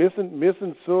ja,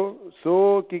 müssen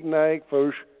so geneigt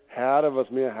für Herde,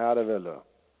 was wir Herde wollen.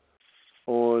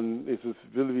 Und es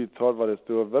ist will wie toll, was es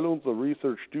tut, weil unsere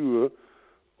Research tun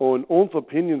und unsere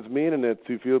Opinions meinen nicht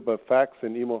zu viel bei Facts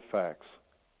und immer Facts.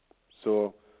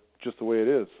 So, just the way it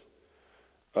is.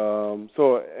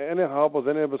 So, anyhow, was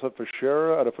etwas hat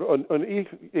verscheren, und ich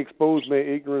expose meine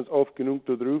Ignorance oft genug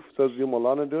darauf, dass wir mal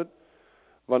lernen dort.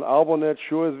 Wenn aber nicht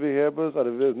sure ist, wie haben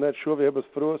oder wir nicht sure, wie haben es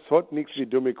früher, es hat nichts wie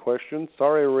dumme questions.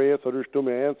 Sorry, Ray, so durch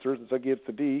dumme answers, und so geht's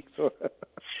zu dir. So.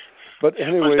 But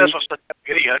anyway. Das was das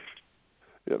geredet.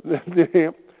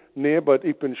 Nee, but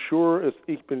ich bin sure,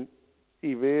 ich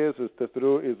weiß, dass das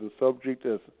ist ein Subject,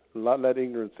 das let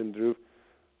ignorance in drauf.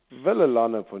 Welche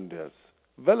lernen von das?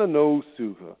 Welche no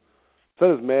suchen?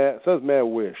 Das ist mehr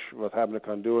wish, was haben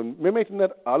kann do. Und wir möchten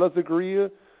nicht alles agree,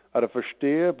 oder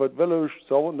verstehen, aber welche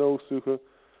sollen no suchen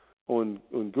und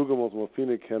Google muss man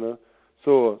finden kennen.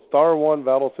 So, Star One,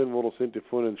 wo sind die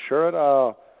gefunden.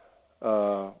 Share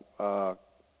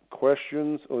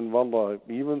questions und wenn da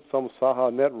even some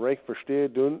Sachen nicht recht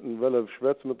verstehen und welche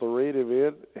schwätzt mit der Rede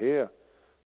wird, hier.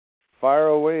 Fire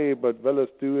away, but welches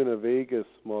du in der Weg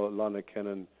ist, mal lernen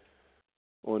kennen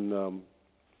und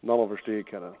nochmal verstehen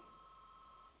können.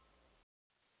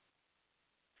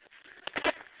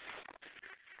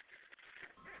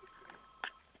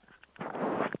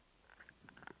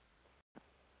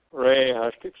 Ray,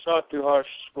 hast du gesagt, du hast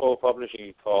Scroll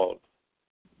Publishing gekauft?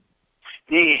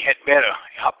 Nee, ich hätte besser.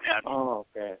 Ich hab nicht. Oh,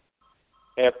 okay.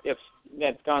 Ich habe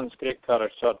nicht ganz gekriegt, was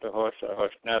ich gesagt du hast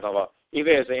nicht, aber ich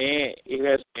weiß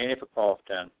eine verkauft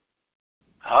dann.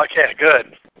 Okay, good.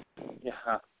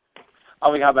 Ja.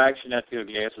 Aber ich habe actually nicht viel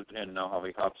gelesen drin noch, aber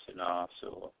ich habe sie noch,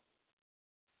 so.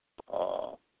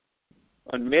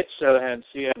 Und Mitchell haben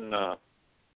sie ein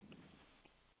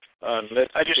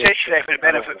I just actually for the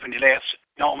benefit from the last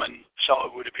Norman saw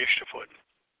it would have been foot.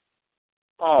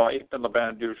 Oh, ich bin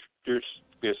dabei durch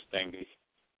das, denke ich.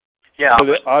 Yeah. So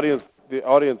the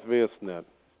audience weiß nicht.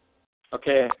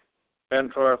 Okay.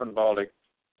 Ben Troyer von Baltic.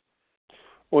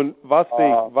 Und was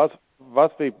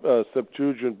die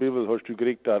Septuagint Bibel hast du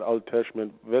gekriegt, das Old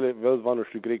Testament, welches wann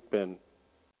hast du gekriegt, Ben?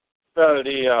 Well,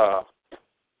 die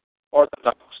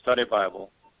Orthodox Study Bible.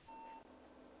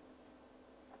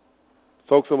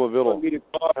 Sag's mal wieder. Wie du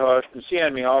gesagt hast, sie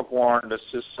haben mich auch gewarnt, das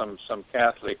ist some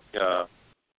Catholic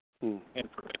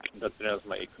information that is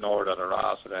mal ignored oder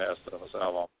raus oder erst oder was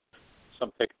aber.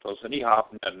 Some pictures, und ich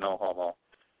habe nicht noch, aber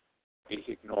ich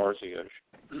ignore sie erst.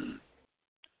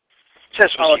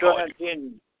 Aber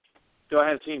du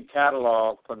hast seen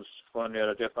catalog von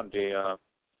ihrer different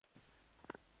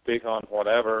big on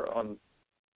whatever und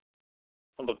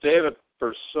der David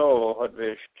Persaud hat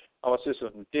wischt, aber es ist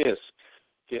ein Disc,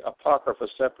 die Apocrypha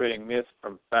Separating Myth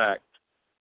from Fact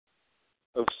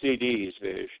of CDs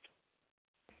wischt.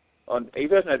 Und ich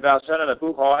weiß nicht, was ein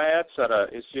Buch hat,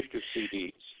 oder ist es durch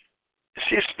CDs?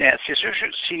 Es ist nicht, es ist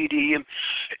ein CD.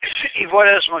 Ich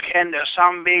wollte es mal kennen, der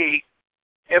Sambi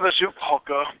etwas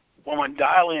aufhocken, wo man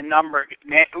Dial-In-Number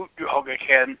nicht aufhocken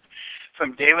kann,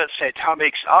 von David sagt, habe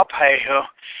ich es abhängen,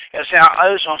 es ist ja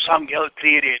alles an seinem Geld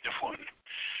kreiert davon.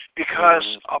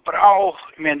 Because aber auch,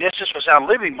 ich meine, das ist, was er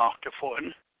Living macht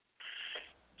davon.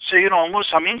 So,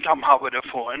 muss am Income haben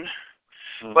davon.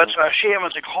 But so I share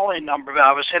as a calling number,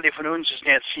 aber was hätte von uns ist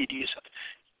nicht CDs,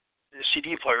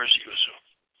 CD-Players use.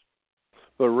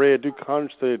 So, Ray, du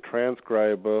kannst den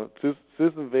Transcriber, es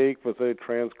ist ein Weg, was ein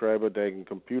Transcriber, der in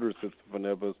Computer sitzt von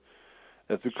etwas,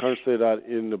 du kannst das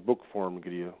in der Bookform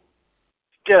kriegen.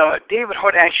 David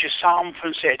hat actually some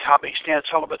von seinen Topics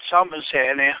nicht all, aber some von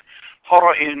seinen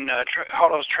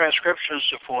hat Transcriptions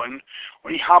davon,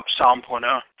 und ich habe some von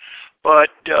but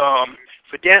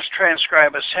for this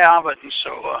transcriber salvage and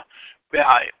so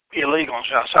illegal,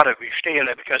 so I thought it would steal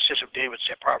it because this is David's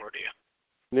property.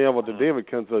 Nee, aber der David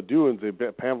kann es do und sie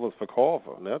Pamphlets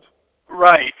verkaufen, nicht?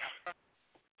 Right.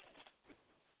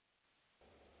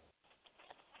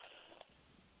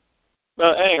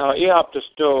 Well, anyhow, ich habe das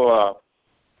da,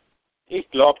 ich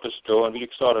glaube das da, und wie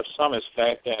gesagt, das some is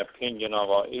fact and opinion,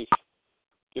 aber die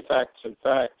facts and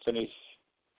facts, und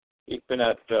ich bin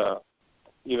nicht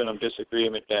even am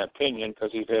disagreeing mit der opinion,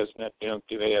 because ich weiß nicht,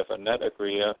 die wir von nicht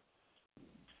agree,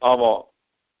 aber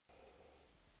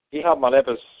ich habe mal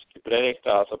etwas gepredigt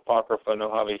als Apocrypha,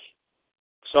 nun habe ich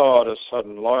gesagt, das hat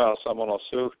ein Lawyer someone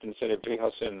untersucht, und sie wie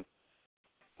has in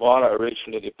water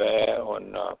originally dabei,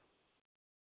 und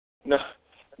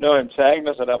no, im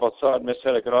Zeugnis hat aber gesagt, mir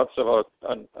hätte gerade so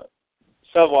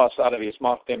selber gesagt, wie es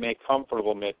macht, dem mich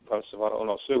comfortable mit, weil sie war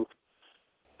untersucht.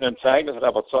 Und im Zeugnis hat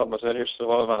aber gesagt, man soll erst so,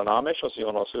 wenn ein Amish, was sie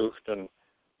untersucht, und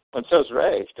so ist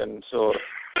recht, und so,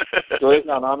 so ist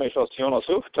ein Amish, was sie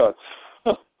untersucht hat.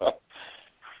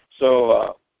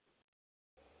 So,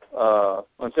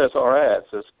 und das ist alright,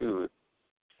 das ist gut.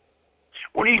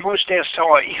 Und ich muss das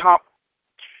sagen, ich habe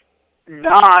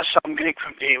nah samgekriegt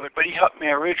von David, aber ich habe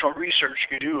mir original research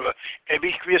gedoe, und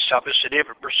ich gewusst habe, dass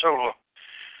David Bersola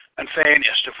ein Fan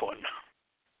ist davon.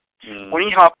 Und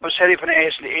ich habe, was hätte ich von der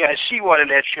ersten AIC war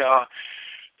letztes Jahr,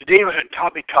 David hat ein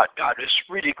Topic cut da, das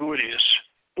really gut ist.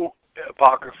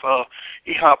 Apocrypha.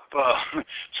 Ich habe,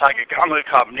 sage Gammel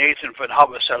gehabt, Nathan von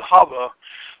Haber Sel Haber,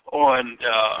 und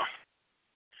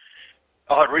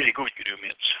hat really gut gedoe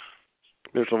mit.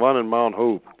 There's one in Mount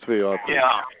Hope, 2 Jahre.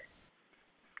 Ja.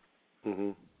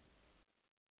 Mhm.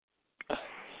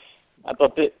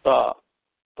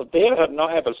 But David had no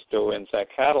habits to in that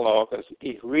catalog, as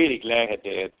he really glad he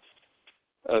did.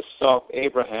 Sought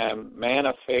Abraham, man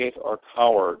of faith or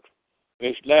coward.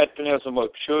 Wees leidt toen als een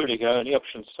beschuldigen, en die op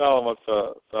zichzelf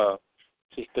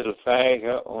zich te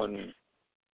veigen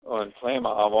en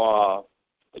claimen aber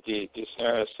die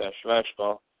Herres zijn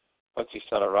Schwester, wat zich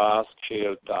zal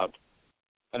rausgeschildert dat.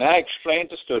 En hij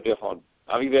explained het door different.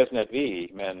 Maar ik weet niet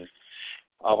wie, men.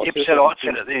 Je hebt zelf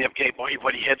uitzenden, die heb ik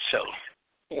wat hij het zelf.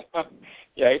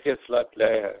 Ja, ik heb het laat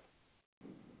leggen.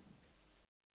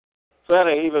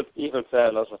 Verder, ik wil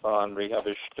zeggen, als het aan mij heb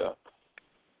ik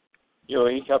ja,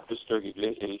 ich habe das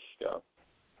durchgelesen. Ich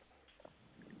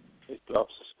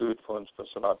glaube, es ist gut für uns,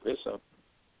 dass wir das wissen.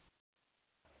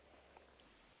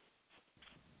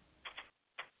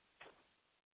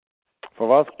 Für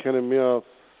was können wir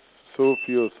so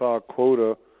viel sagen,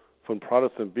 Quote von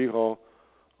Protestant Büchern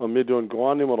und wir tun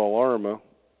gar nicht mehr alarmen,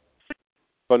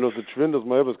 weil nur so schwind ist,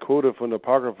 mal etwas Quote von der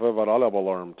Apocrypha wird alle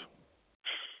alarmt.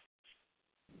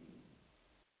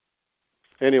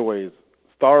 Anyways,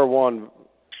 Star One.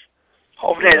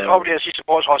 Hoffentlich ist es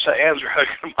aus der Ernst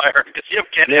Höckenmeier.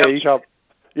 Nee, ich habe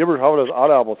das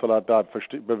alle aber so das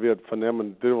wird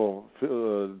vernehmen,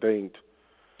 denkt.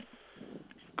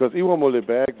 Because ich war mal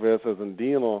dabei gewesen, als ein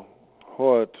Diener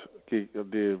hat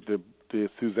die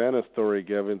Susanna-Story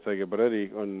gegeben, sage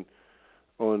ich,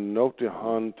 und auf die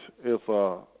Hand ist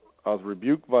als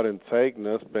Rebuke war ein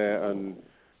Zeugnis bei einem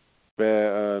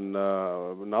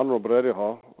anderen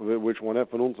Bruder, which one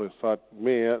von uns sagt,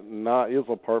 mehr, na ist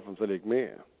ein paar von sich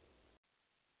mehr.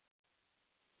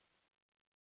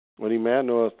 Und ich meine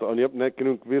nur, und ich habe nicht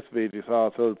genug gewusst, wie die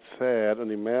Sache so sad, und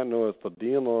ich meine nur, dass der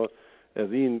Diener,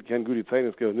 ihnen kein gute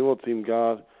Zeugnis geben, nur zu ihm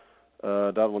gab,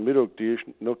 dass man Mittagtisch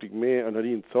noch nicht mehr, und hat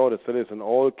ihn gesagt, das ist ein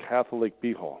All-Catholic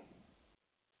Bücher.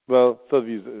 Well, so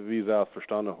wie sie das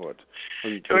verstanden hat.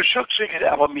 Du hast schon gesagt,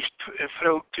 aber mich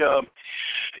fragt,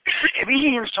 wie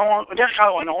ich ihn sagen, und das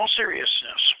kann in all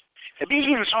seriousness, wie ich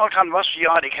ihn sagen kann, was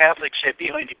ja die Catholics have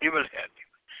behind die Bibel had.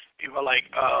 You were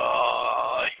like,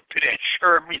 could that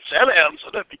sure meets that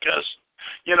answer, because,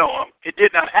 it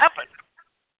did not happen.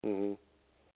 Mm-hmm.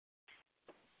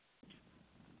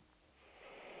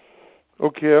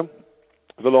 Okay.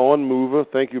 The lawn mover.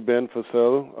 Thank you, Ben, for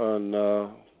so. And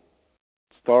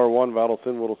Star One, wat ons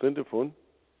in te voelen.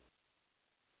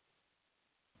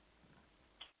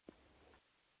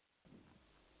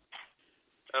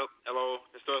 Oh, hello.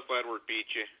 This is Edward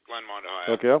Beach, Glenmont,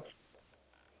 Ohio. Okay.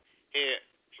 Hey,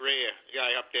 Ray,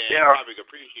 guy up there, yeah. Probably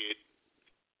appreciate.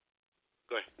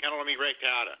 Go ahead. Kind of let me wreck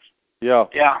out. Yeah.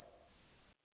 Yeah.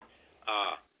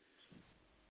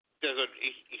 There's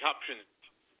ich hab schon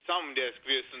someday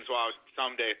gewesen, zwar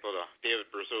someday for the David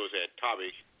Berso's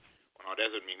topic. Und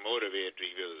das hat mich motiviert.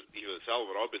 Ich will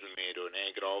selber auch ein bisschen mehr tun,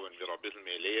 eingraben und will ein bisschen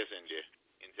mehr lesen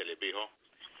in der Bücher.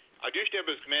 Aber du hast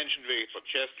etwas gemenschen, wie von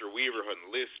Chester Weaver hat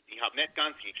eine List. Ich habe nicht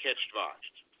ganz gecatcht, was.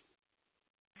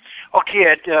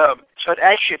 Okay, so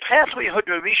actually, pathway had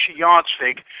to reach a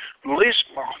yardstick list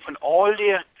from all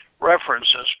the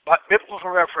references,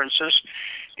 biblical references,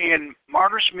 in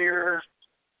Martyr's Mirror,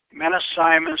 Manus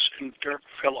Simons, and Dirk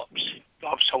Phillips.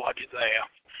 That's how I did that.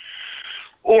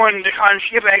 Und du kannst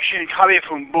hier actually ein Copy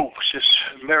von Books,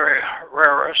 ist very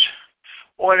rares.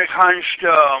 Und du kannst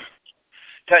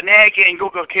da näher gehen,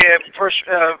 Google first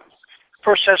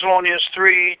 1 Thessalonians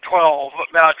 3:12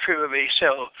 about triva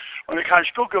så. Och det kan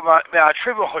skoga about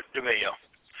triva hut det var.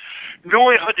 Nu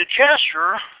har det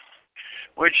chester,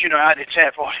 which I did say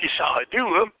what he saw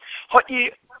do. Hut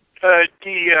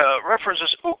the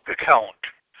references account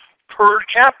per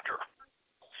chapter.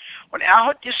 When I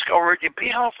had discovered the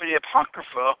behalf of the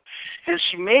Apocrypha, and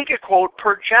she make a quote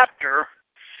per chapter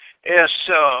as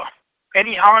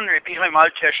any hundred behind my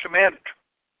Testament.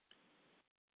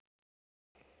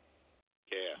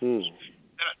 Yeah.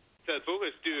 So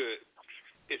both do.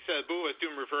 It says both do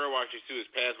refer what you do as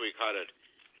pathway cut it.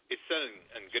 It's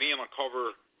and green on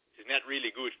cover is not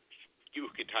really good. You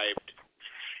could typed.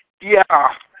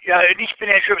 Yeah, ich bin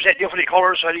nicht sure, ob es different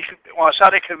colors, was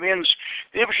hatte convinced,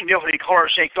 det var different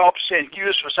colors, jeg op sen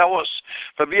gives for så was,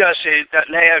 for vi har set that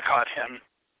layer cut hen.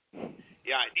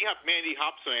 Ja, de har med de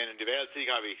hops og en, det var altid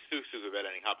har vi suge hvad der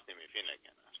hops dem i Finland.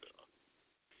 Så.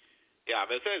 Ja,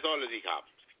 hvad så alle de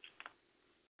hops?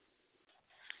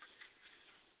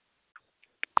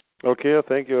 Okay,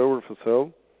 thank you over for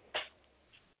so.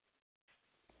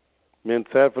 Men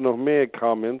så for nogle mere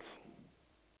comments.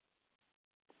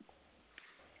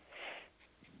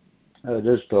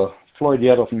 There's the Floyd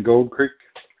Yetta from Gold Creek.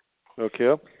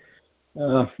 Okay.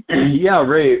 Yeah,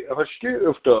 Ray, hast du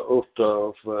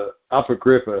auf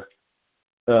Apocrypha,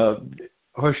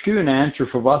 hast du an answer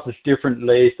for was is different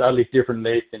lace, alles different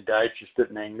lace in Deutsch ist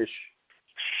in English?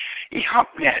 Ich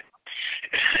hab nicht.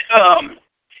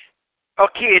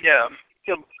 Okay,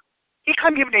 ich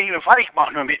kann mir nicht fertig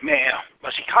machen mit mehr,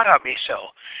 was ich kann habe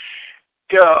so.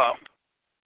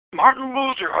 Martin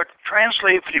Luther hat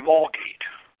translated for the Vulgate.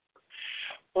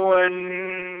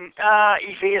 Und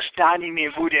ich weiß da nicht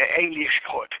mehr, wo der Englisch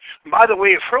hat. By the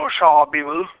way, Froschau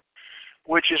Bibel,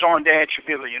 which is on Dutch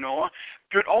Bible,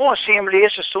 did all the same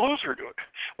as the Luther did.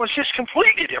 Well, it's just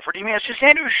completely different. I mean, it's just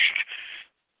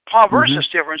paar verses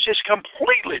different. It's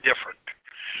completely different.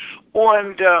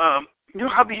 Und nu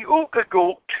habe ich auch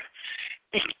geguckt,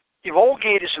 die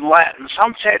Vulgate ist in Latin.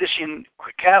 Some said it's in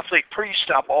Catholic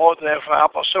priest up all der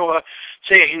so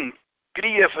saying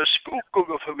Grief is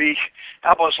Google for me,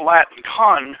 was Latin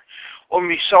con, und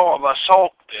we saw was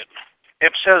salt it.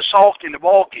 It says salt in the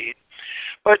Vulgate.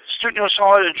 But student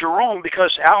saw it in Jerome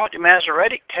because out the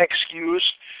Masoretic text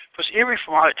used was every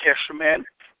from our Testament,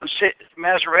 and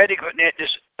Masoretic net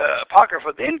this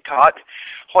Apocrypha then caught,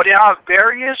 what are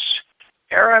various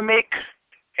Aramaic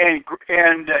and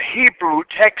Hebrew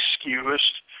texts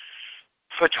used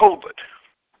for Tobit.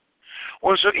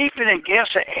 Und so ich bin in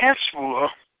ganze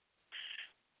Answur,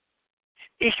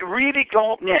 ich really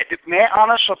glaube nicht, my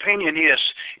honest opinion is,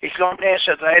 ich glaube nicht,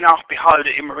 dass they noch behalten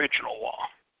im Original Law.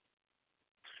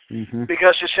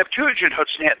 Because the Septuagint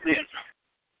hat's nicht drin.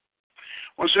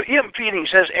 Und so ihr Feeling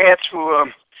says,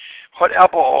 Answur, hat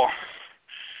aber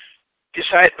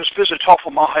gesagt, was bisschen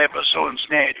tougher machen, aber so ins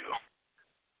Nähe.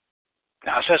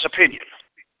 Now, that's opinion.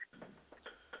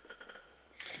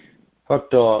 Hat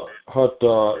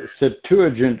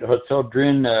Septuagint hat so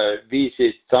drin, wie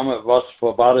sie zusammen, was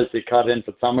für Ware sie gerade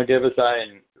zusammengeben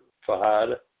sein,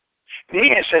 verhalten?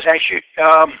 Nee, es ist eigentlich,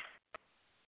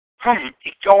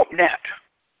 ich glaube nicht.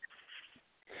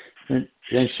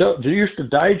 Denn so, der erste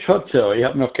Deutsch hat so, ich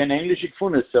habe noch kein Englisch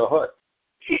gefunden, so hat.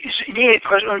 Nee,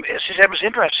 es ist etwas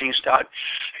Interessantes da.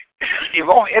 Die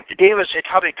Woche efter det, was jeg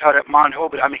har kaldt man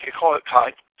håber, at man kan kalde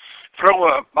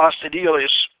fra was the deal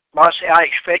is, was I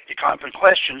expect the kind of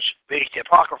questions ved the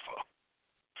Apocrypha.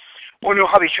 Og nu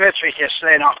har vi svært ved at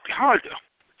slet nok beholde.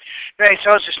 Nej,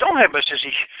 så det står her, hvis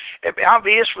jeg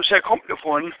ved, hvor jeg kom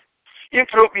derfra. Jeg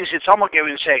tror, hvis et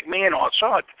sommergivende sag mere end noget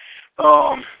sådan.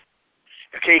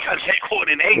 Okay, jeg kan ikke gå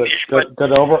det in English, but...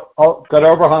 Got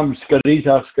Abraham, got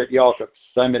Isaac, got Jacob.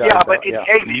 Ja, but in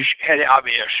English had jeg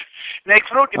ved. Nej, jeg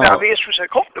tror, det var ved, hvor jeg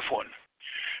kom derfra.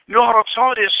 Nu har du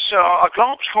så det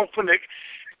globskomponent.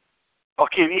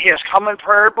 Okay, vi har Common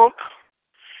Prayer Book.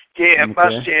 Det er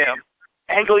bare det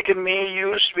Anglican mere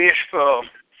used, hvis for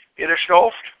det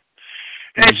stoft.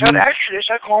 And so actually,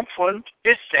 så kom from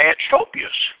it's that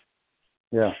Stopius.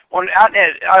 Yeah. And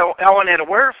I wasn't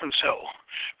aware from so.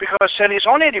 Because then it's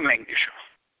on any English.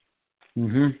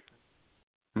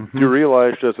 You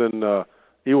realize that in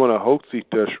Iwana Hoaxie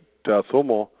das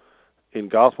Sommer in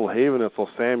Gospel Haven, it's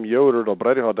Sam Yoder, der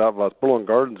Brady hat da was Bullen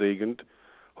Gardens Agent,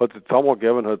 hat it somewhat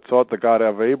given, had sought the God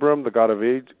of Abraham, the God of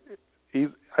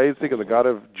Isaac, and the God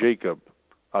of Jacob.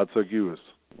 Also Jews.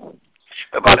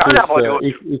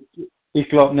 Ich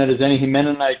glaube nicht, dass any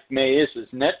Mennonite mehr ist,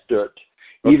 ist nicht dort.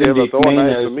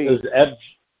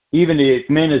 Even the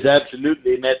men is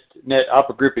absolutely net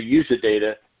Apocrypha user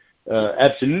data,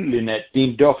 absolutely net.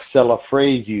 Den doch sell a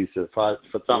phrase user for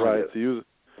some. Right. So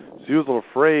Sie used a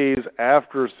phrase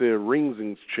after the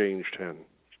ringsings changed hen.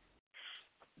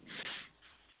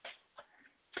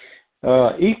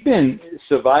 Ich bin,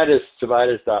 soweit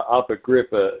es da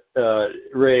Apocrypha,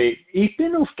 Ray, ich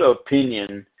bin of the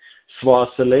opinion,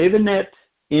 zwar sie leben nicht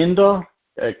in the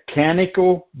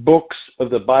canonical books of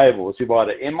the Bible. Sie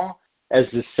waren immer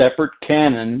as a separate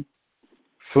canon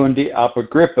von die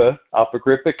Apocrypha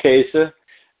Käse,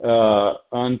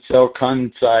 und so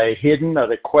kann sie hidden or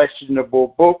the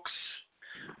questionable books,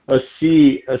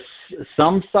 sie,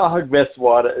 some Sachen, was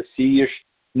waren, sie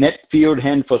nicht viel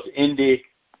hin, was in die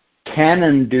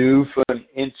canon do von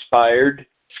inspired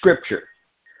scripture.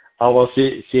 Aber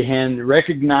sie haben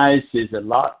recognized there's a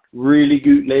lot really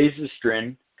good lasers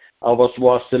drin. Aber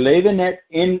was sie leben nicht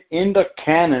in the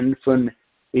canon von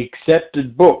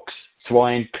accepted books. So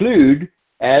I include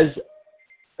as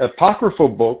apocryphal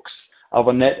books,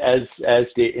 aber nicht as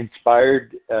the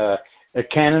inspired, a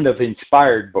canon of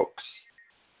inspired books.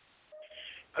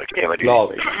 Okay, but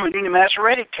when the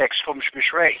Masoretic text comes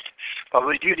beschreibt, but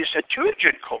when you the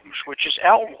Septuagint comes, which is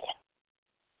Elmo,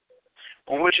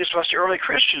 which is what the early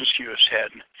Christians used had,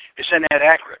 isn't that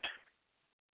accurate?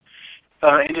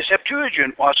 In the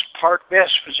Septuagint was part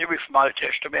best für sie vom Alten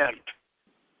Testament.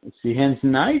 Sie haben es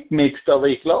nicht mixed, aber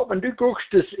ich glaube, wenn du guckst,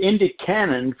 das in die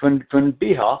Canon von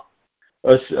Bücher,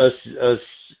 as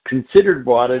considered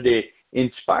worden, die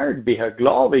inspired Bücher,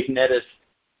 glaube ich nicht,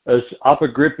 as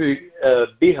Apocrypha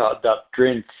Bücher da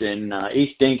drin sind.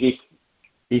 Ich denke,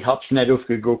 ich hab's nicht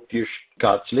aufgeguckt, just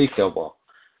God's Licht, aber.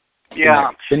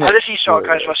 Ja, alles ich sage,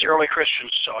 was die early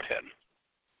Christians taught had.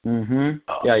 Mhm.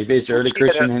 Ja, ich weiß, early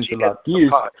Christians haben es a lot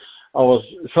used. Aber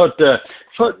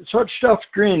so stuff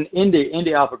drin in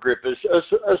the Apocrypha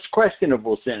is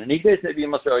questionable sin. And ich weiß nicht, wie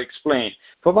man so explain.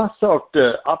 Für was sagt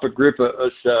Apocrypha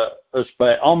is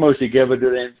bei almost gegeben,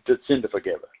 die Sünde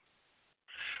vergeben?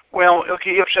 Well,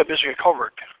 okay, ich habe es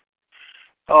covered.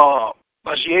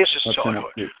 Was Jesus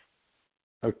taught.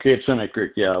 Okay, it's in a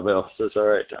Greek, yeah, well, that's all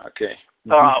right, okay.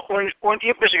 When ich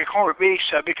habe es covered,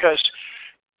 because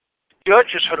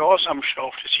judges had also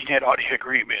stuff that he had already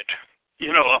agreement.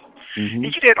 You know,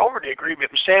 he could have already agreed with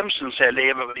Samson said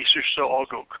leven, but he's so all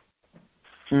good.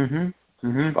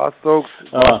 Was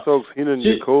sogs in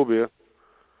Jacobia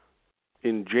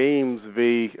in James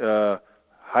we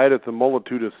hideth the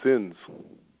multitude of sins.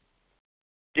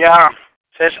 Ja,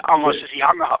 das ist anders, als die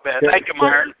anderen haben. Denke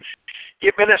mal,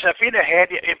 ich bin das auf jeden Fall,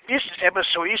 this is immer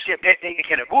so ist, ich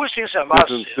denke, wo ist das, was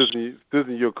ist? Das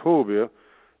in Jacobia.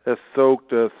 Es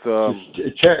sogt das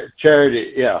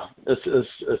charity, yeah.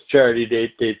 It's charity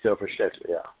date self-respect,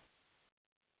 yeah.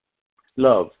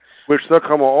 Love. Which så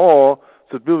kommer all,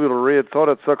 så vill vi read så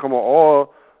att så kommer all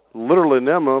literally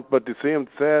nemma, but the same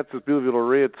set så vill vi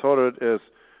read så att as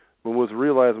man was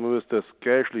realize man was das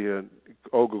scarcely a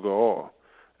ogogo.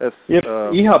 As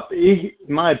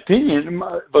my opinion,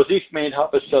 was ich mein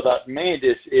habe so that made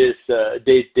is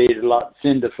they a lot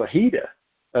synder för hida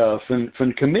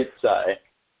från commit sig.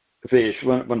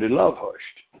 When the love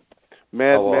hushed.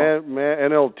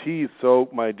 NLT, so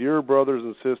my dear brothers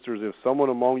and sisters, if someone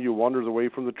among you wanders away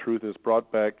from the truth and is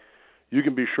brought back, you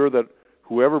can be sure that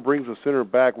whoever brings a sinner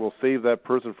back will save that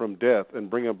person from death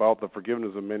and bring about the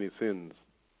forgiveness of many sins.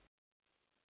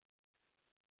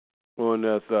 And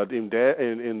as in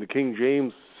the King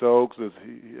James soaks, as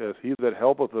he that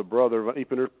helpeth a brother,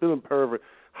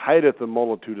 hideth the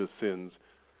multitude of sins.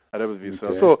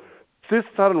 So, this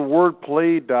sudden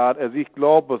wordplay that, as ich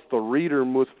glaube, the reader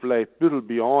muss vielleicht ein bisschen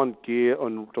beyond gehen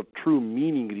und the true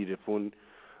meaning reden von.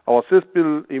 Aber es ist ein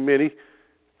bisschen, ich meine,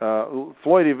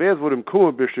 Floyd, ich weiß, wo du im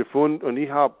Kommen bist davon, und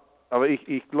aber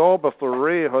ich glaube, dass die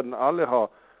Ray hatten alle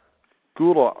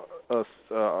gute,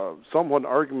 some had an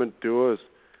argument to us,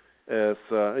 as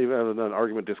even an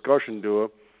argument discussion to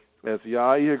us, as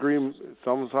ja, ich agree,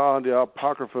 some sagen, die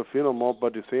Apocrypha Phänomen,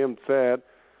 but the same said,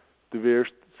 du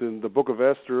wirst in the book of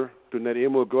Esther, do not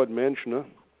able God mention it.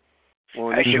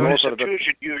 Actually, when it's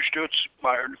Septuagint used, it's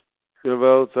fired. Ja,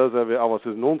 well, it says that I was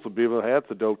known to be able to have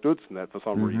the dog duts net for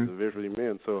some reason. That's what he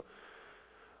meant. So,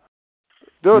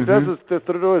 das ist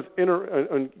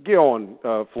and geh on,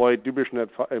 Floyd, du bist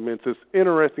nicht, I mean, it's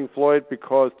interesting, Floyd,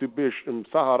 because du bist im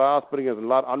Sahara springen, es ein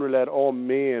lot unrelated all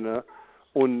men,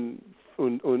 und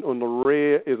the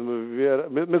Reh ist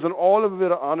wir sind alle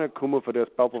wieder angekommen für das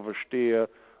Papa verstehen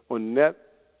und nicht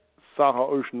Sache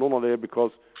euch nur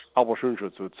because aber schon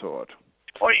so zahlt.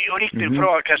 Und ich bin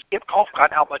froh, dass ich kaufe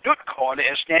gerade, aber dort kann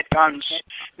es nicht ganz,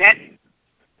 nicht,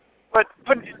 but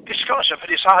discussen, für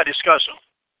die Sache discussen.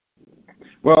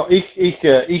 Well,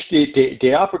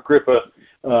 die Apocrypha,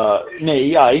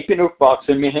 ich bin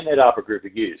aufgewachsen, wir haben nicht Apocrypha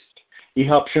used. ich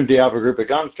habe schon die Apokryphe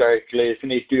ganz stark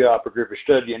gelesen, ich tue Apokryphe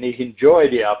studien, ich enjoy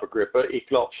die Apokryphe, ich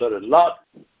glaube, so ein lot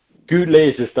gut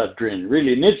lesen ist da drin,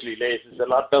 really nützlich lesen ist ein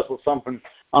lot besser something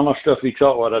anderes Stuff, wie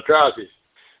gesagt, was da draus ist.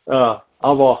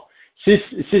 Aber es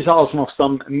ist auch noch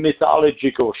so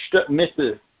mythological Stuff,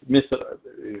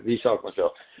 wie sagt man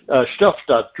so, Stuff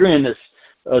da drin ist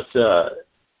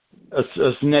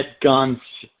nicht ganz,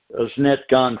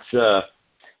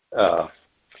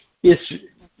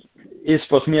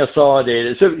 ist was mir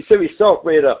sagen, so wie sagt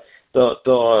wieder,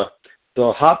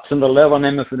 the hops and the liver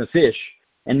nehmen von the fish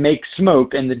and make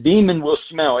smoke, and the demon will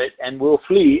smell it and will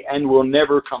flee and will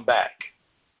never come back.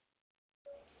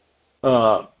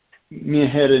 Mir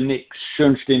hätte nichts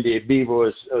schönst in der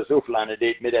Bibel als aufladen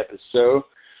mit etwas so,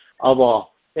 aber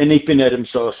und ich bin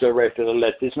nicht so recht to the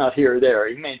left. It's not here or there.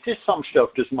 Ich meine, es ist some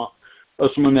stuff, das man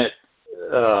nicht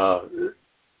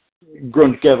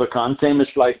Grund geben kann. Same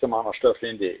ist vielleicht some other stuff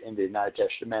in the Neuen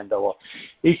Testament, aber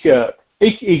ich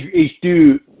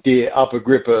do die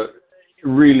Apokryphe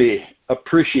really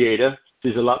appreciate it.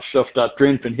 There's a lot of stuff da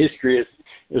drin von History,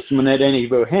 ist man nicht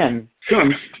irgendwo hin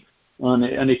sonst. Und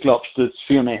ich glaube, das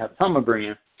viel mehr hat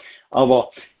zusammenbringen. Aber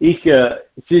es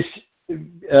ist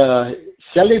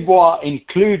Celibar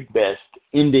include best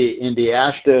in die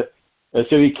erste,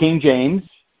 so wie King James,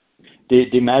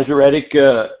 die Masoretic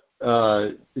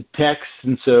Text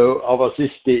und so, aber es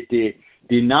ist die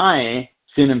Neue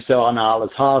sind im so an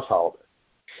alles Haushalte.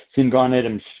 Sind gar nicht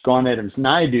ins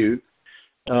Neue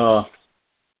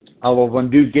aber wenn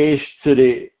du gehst zu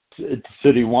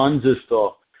die ones,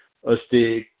 als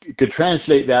die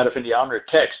getranslate werden von die anderen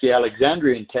Text, die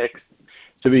Alexandrian Text,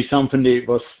 so wie something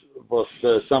was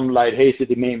some Leute heißen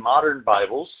die main modern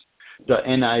Bibles, the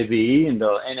NIV and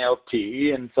the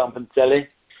NLT and something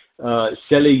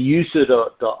Sally use the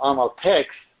andere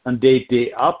Text and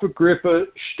die Apokryphe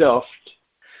stuffed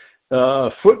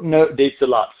footnote, dates a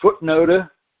lot footnote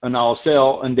and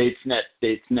also and dates net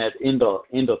in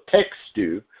the text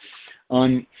too.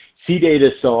 Und sie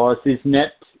data so, es ist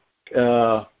nicht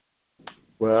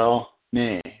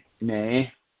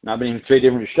I've been even 3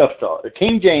 different stuff da. The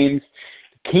King James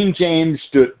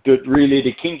did really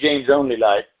the King James only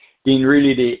like den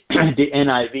really the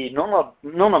NIV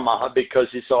none of my because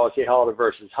he saw sie had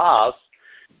versus has,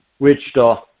 which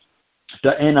the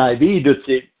NIV did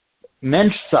the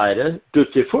Menschseite did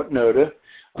the footnote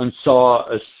and saw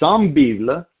some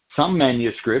Bibel, some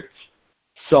manuscripts,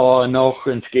 saw noch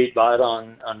und es geht weiter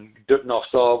und dort noch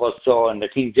so was so in the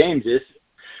King James ist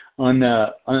und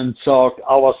sagt,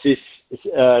 aber es ist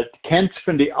kennst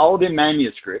von die alten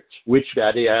Manuscripts, which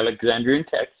were the Alexandrian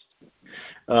text,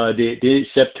 die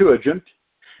Septuagint,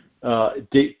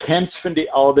 die kennst von die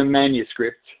alten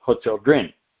Manuscripts hat so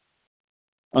drin.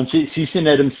 Und sie sind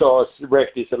nicht so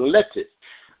recht ist letztes,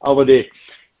 aber die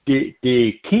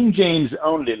King James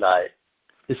only like,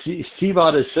 sie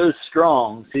war das so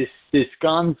strong, es ist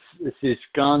ganz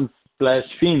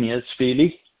blasphemous,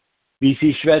 vielleicht, wie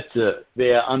sie schwätze,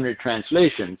 wer andere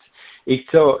Translations. Ich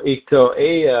to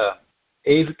a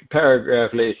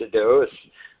paragraph later though,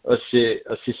 as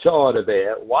she saw it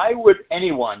there, why would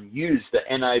anyone use the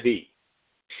NIV?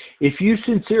 If you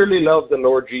sincerely love the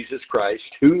Lord Jesus Christ,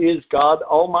 who is God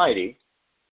Almighty,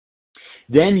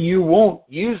 then you won't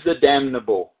use the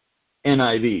damnable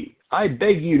NIV. I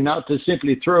beg you not to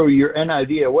simply throw your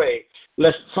NIV away,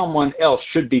 lest someone else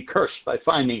should be cursed by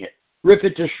finding it. Rip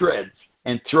it to shreds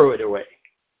and throw it away.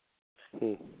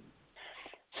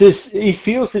 He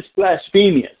feels it's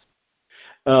blasphemous.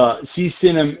 Sie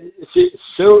sind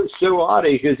so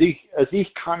artig, als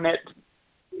ich kann nicht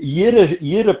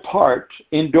jede Part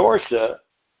endorse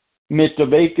mit der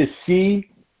Weg, sie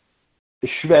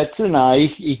schwätzen.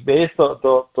 Ich weiß,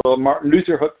 der Martin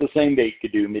Luther hat den same Weg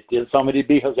getan, mit dem die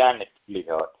Bücher ähnlich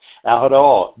hat. Hat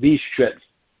auch, wie schwätzt,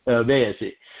 wer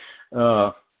sie.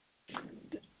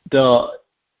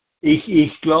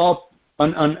 Ich glaube,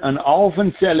 an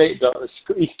Aufentzelle,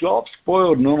 ich glaube,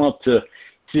 spoiled nur noch es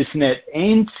ist nicht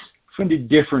eins von den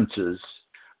Differences,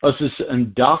 als es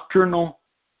ein doctrinal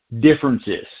difference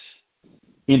ist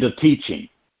in der Teaching.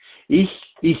 Ich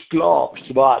glaube,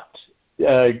 es war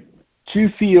zu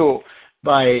viel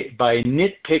bei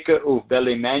Nitpicker auf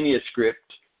welche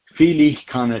Manuskript, vielleicht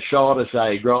kann es schade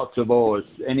sein, gerade so was,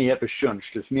 etwas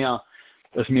sonst, dass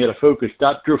mir der Fokus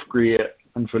da drauf kriege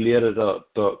und verliere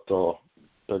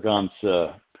der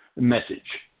ganze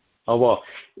Message. Aber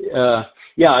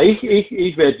ja, ich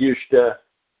werde just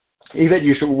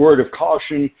a word of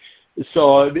caution.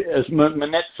 So, as man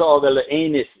nicht so, weil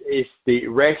ein ist die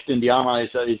Recht und die andere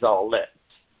ist auch letzt.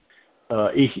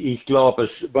 Ich glaube,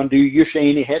 wenn du just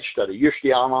eine hättest, just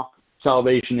die andere,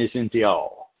 Salvation ist in die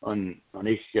auch. Und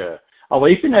ich Aber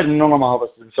ich bin nicht normal,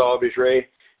 was du sagst, Ray.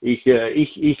 Ich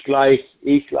gleich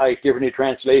different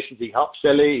translations. Ich hab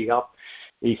Stelle,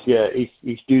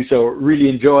 ich do so really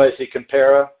enjoy as I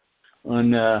compare.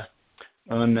 Und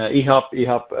ich hab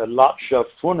lots of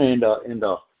fun in der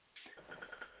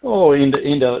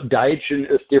Deutschen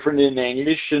is different in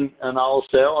English and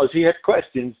also, also he had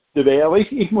questions today. Aber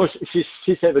ich muss, sie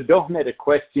haben doch nicht a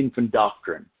question von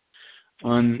Doctrine.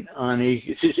 Und es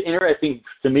ist interesting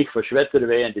für mich für Schwätzer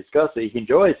dabei und discussen. Ich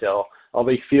enjoy es auch,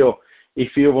 aber ich feel,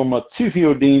 wenn man zu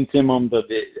viel dient, um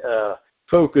der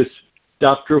Focus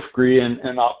darauf kriegen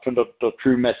und auch von der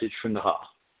True Message von der Haar.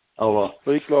 Aber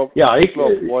ich glaube,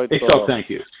 thank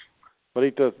you. But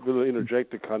ich das will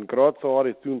interjecten kann. Gerade so hat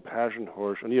ich so ein Passion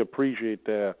Horse und ich appreciate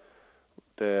der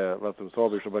was du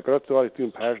sagst, aber gerade so hat ich so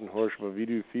ein Passion Horse, weil wie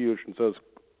du fühlst und so ist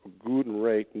gut und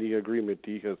recht und ich agree mit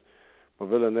dir, man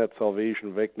will nicht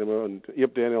Salvation wegnehmen und ich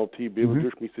habe die NLT Bibel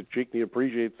durch mich zu schicken, ich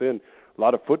appreciate es. A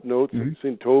lot of footnotes,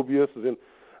 sind Tobias,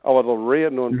 aber der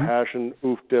Reden und Passion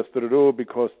auf das da,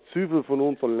 because zu viel von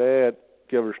uns Leid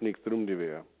geben wir nichts drum, die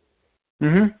wir.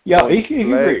 Ja, ich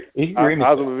agree.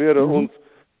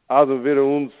 Also wir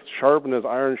uns sharpen as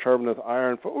iron.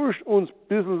 Für uns ein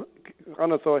bisschen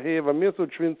kann es so, hey, wenn wir so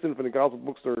geschwind sind, von den ganzen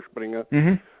Bookstore springen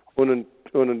und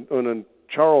ein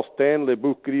Charles Stanley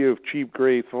Buch kriegen auf Cheap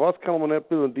Grades, für was kann man nicht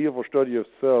bilden, die für Study of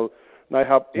Cell? Na, ich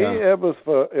hab etwas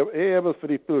für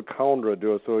die Bill Counter,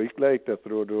 so ich gleich das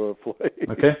du vielleicht.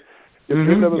 Okay. Ich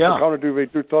will etwas für Counter,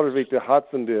 du zahlst wegen der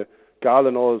Hudson, der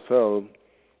Galen alles Hell.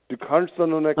 Du kannst dann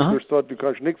noch nichts, du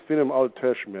kannst nichts finden im Alten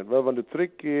Testament, weil wenn du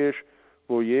zurückgehst,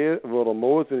 wo der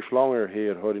Mose in Schlange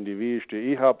her hat in die Wüste,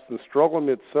 ich hab's einen Struggle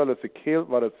mit Zölle, sie killt,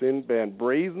 was es sind, bei einem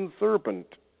brazen Serpent.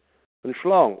 Ein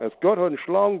Schlang. Es Gott hat einen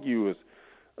Schlang used.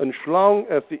 Ein Schlang,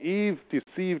 als die Eve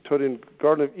deceived hat in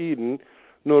Garden of Eden,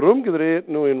 nur rumgedreht,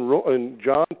 nur in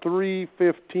John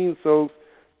 3:15 so,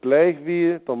 gleich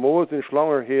wie der Mose in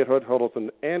Schlange her hat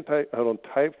ein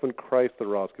Type von Christ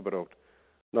herausgebracht.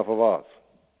 Na, für was?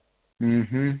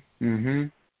 Ich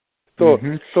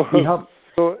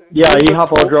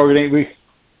habe auch irgendwie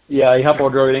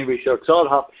so gesagt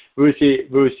habe, wo sie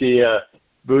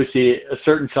a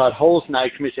certain side holes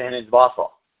geschmissen haben ins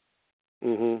Wasser.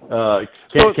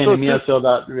 Kennen mir so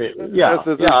that, das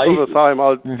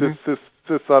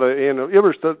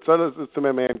ist zu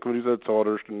meinem Mann, kommt dieser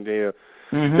Zorderst und der,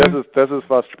 das ist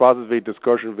was Spaß ist wegen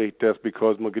Discussion wegen das,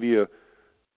 because man kriegt,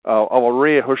 aber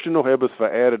Ray, hast du noch etwas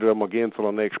verehrt, wenn man gehen zu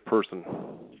der next person?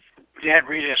 Dad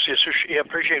read this. He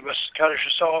appreciated what Scottish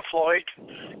saw Floyd.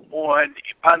 And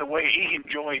by the way, he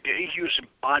enjoyed it. He used a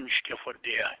bunch different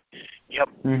there. Yep.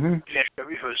 Vi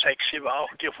får se vad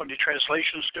different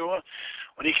translations do.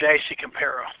 Und ich läse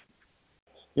compare.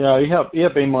 Ja, ich hab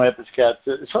immer etwas gehabt.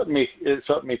 Es hat mich ein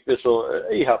bisschen,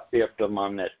 ich hab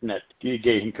man nicht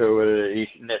gegeben können,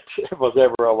 nicht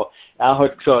whatever, aber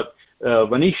hat gesagt,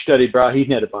 wenn ich study, brauche ich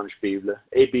nicht eine bunch Bibel.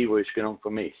 A Bibel ist genug für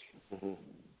mich.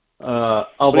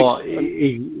 Aber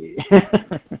ich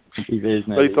weiß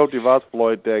nicht. Ich glaube, die was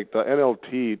Floyd denkt, der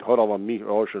NLT hat aber mich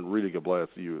auch schon really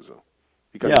gebläst zu usen.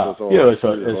 Es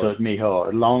hat mich auch,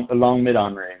 along mit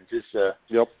anderen.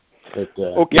 Yep.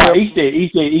 Okay. Ja, ich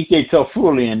gehe so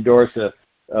fully endorse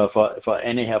für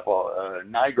eine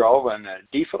Niagara und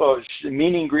die für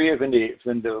meaning grief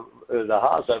in der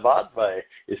Hase wart, weil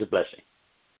ist a blessing.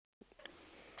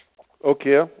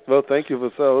 Okay, well, thank you for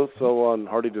so on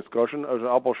hearty discussion. Also,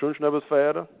 aber schon etwas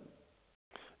verehrt.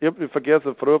 Ich habe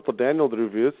vergessen, früher ob der Daniel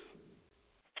drauf ist.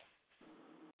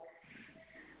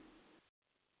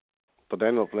 Der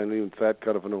Daniel vielleicht nicht in Zeit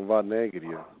gerade von einem Näger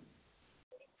hier.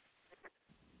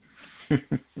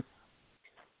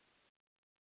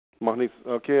 Mach nichts.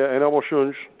 Okay, ein aber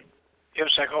schon.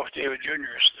 Ich sag auch David Jr.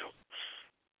 still.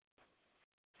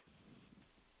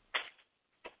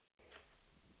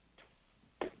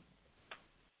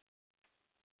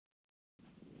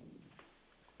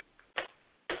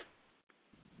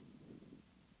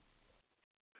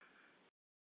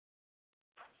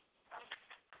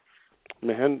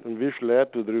 Wir haben ein bisschen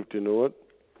Leid drauf die Not.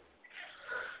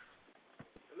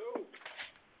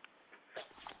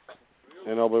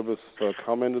 En aber bis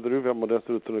Kommen drauf, haben wir das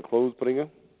zu einer Close bringen.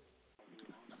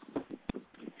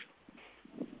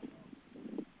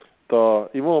 Da,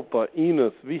 ich will da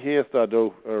Ines, wie heißt da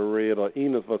doch Rede?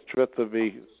 Ines, was schwätze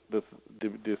wie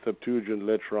die Septuagint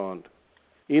Letrand.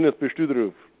 Ines, bist du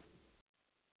drauf?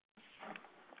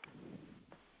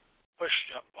 Was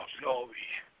glaube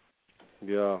ich?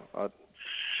 Ja,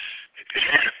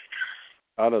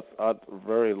 I'd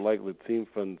very likely team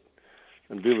von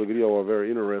en Bibel grieg was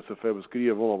very interested if was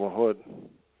grieg wel op een hut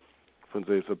van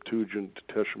de Septuagint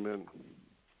Testament.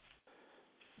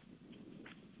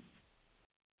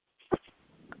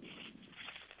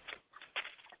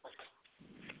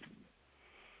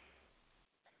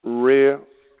 Ray,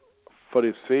 for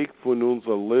the sake von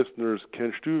unser listeners,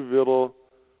 kannst du wieder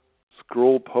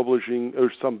Scroll Publishing,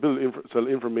 some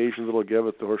information that'll give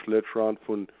us the horse Letran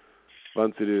von,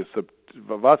 wann sie die,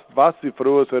 was sie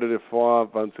verursacht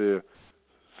davor, wann sie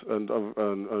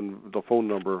the phone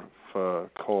number for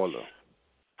call.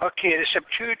 Okay, the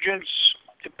Septuagint's,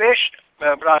 the best,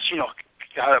 Brasino,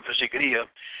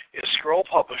 is Scroll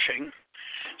Publishing.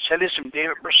 Säljer som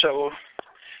David Brousseau,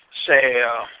 say,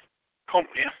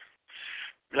 company.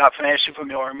 Not financially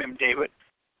familiar with David.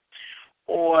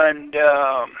 And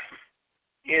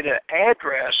in the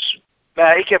address,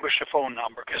 I give us the phone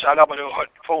number, because I don't know the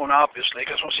phone, obviously,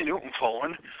 because I see the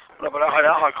phone. But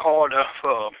I called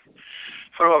for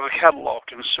a catalog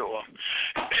and so on.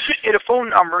 The phone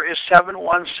number is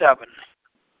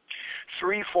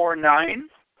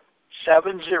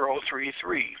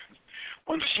 717-349-7033.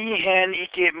 Und Sie haben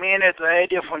ikke menet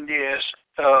leider von der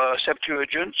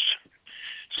Septuagint.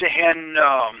 Sie haben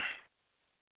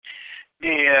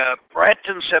die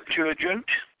Brenton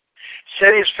Septuagint.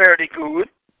 That is fairly good,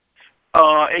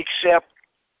 except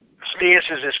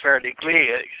Slaces is fairly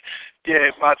clear.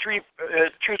 About 2/3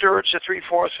 to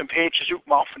 3/4 of pages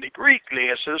zoekman van de Greek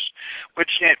lezers,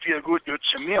 which net veel goed doet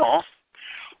ze meer.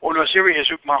 Or no serious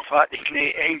zoekman van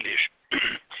de English.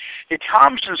 The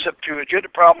Thompson Septuagint, the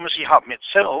problem is he had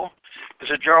itself, is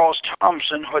that Charles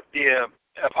Thompson had the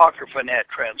Apocrypha net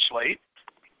translate.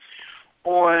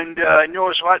 And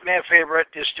notice what my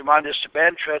favorite is to mind is the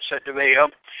Bentrets at the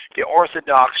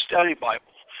Orthodox Study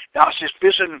Bible. Now, es ist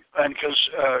bisschen, because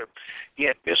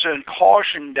yet bisschen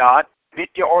caution dot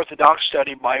mit the Orthodox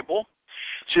Study Bible.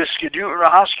 Es ist gedu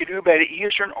bei der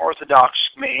Eastern Orthodox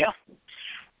mehr.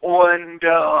 Und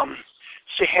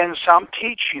sie haben some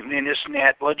teaching in this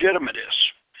net legitimate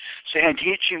is. Sie haben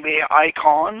teaching bei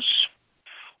icons.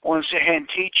 Und sie haben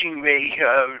teaching bei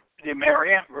the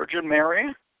Mary, Virgin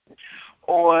Mary.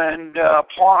 Und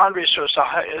Paul Andres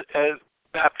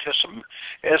baptism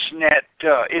is net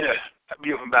in a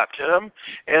baptism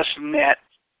is net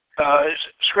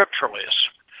scripturalist.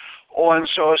 And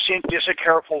so I think this is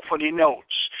careful for the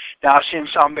notes. Now,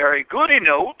 since some very good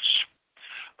notes,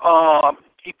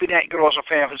 keeping that girls a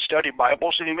fan of study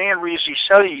Bibles, and the main reason he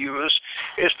study use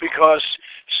is because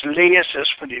Slaces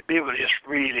from the Bible is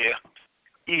really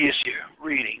easier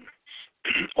reading.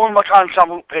 Und man kan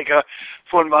sammenpeka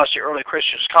från vad de early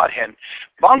Christians got hen.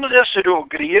 Bangladesh är då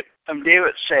great,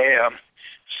 David say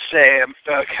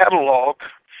catalog.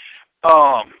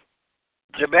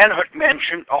 The band had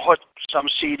mentioned had some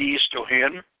CDs to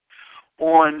him,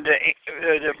 and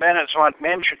the band had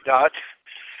mentioned that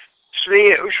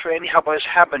Svea Ushveni has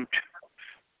happened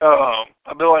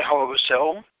about how it was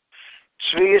so.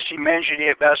 Svea he mentioned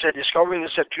it as discovering the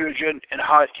Septuagint and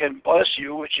how it can bless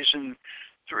you, which is in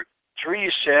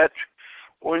 3 set,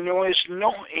 och nu är det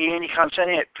nog en kan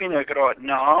säga pinnagrad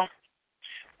now.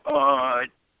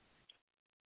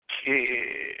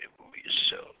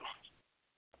 Så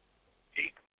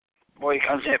vad jag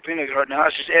kan säga pinnagrad now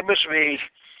is MSV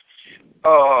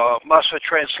master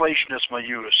translation is my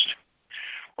used.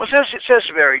 Well, it says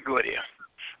very good here.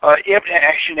 Ibn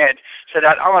Action had said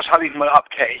that almost having mal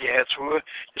uptake, yeah, so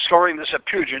discovering the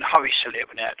Septuagint, how he said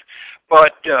living that.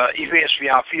 But if we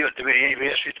have feel the way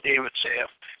if David say,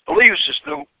 believes this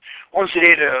new once they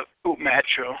did a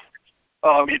match,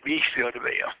 it be feel the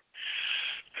way.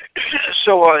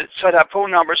 So that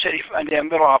phone number said if and then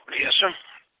below up listen,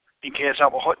 in case I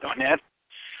will hot on that.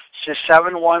 Says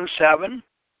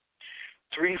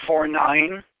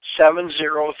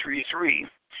 717-349-7033.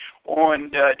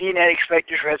 Und die net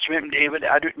expected rätt med David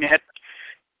är ut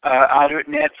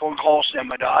net phone calls them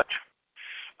dot.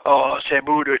 Så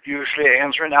borde usually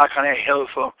answer now kan jag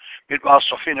hjälpa med vad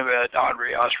så finner vi att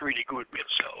Andreas really good med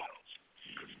så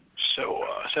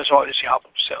that's all this help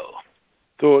so.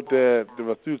 Så det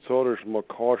var two sorters more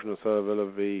caution så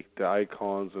väl vi the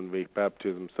icons and we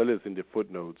baptism sells in the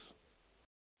footnotes.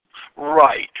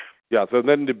 Right. Yeah, so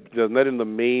then not in the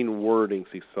main wordings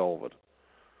he solve it.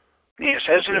 Yes,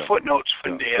 as in the footnotes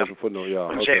from there. Footnote,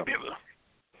 ja. Okay.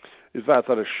 Is that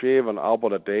a shave and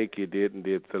Albert a Dake did and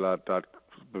did till that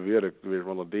beweerde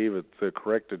one of David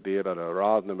corrected did at a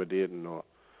Rosnummer didn't know.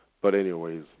 But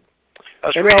anyways.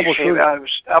 That's really shave. I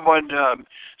would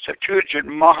Septuagint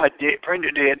Maha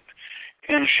printed it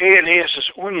and shade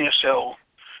is only so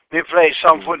they play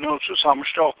some footnotes or some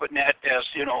stuff but not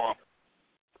as you know.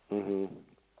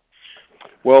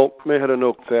 Well, may had a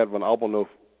note said when Albert no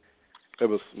it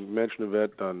was mentioned of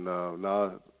it, dann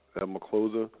na mal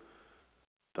close,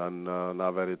 dann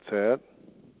na werde Zeit.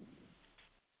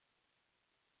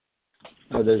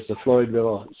 There's the Floyd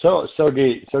Bill. So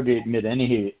did mit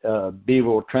any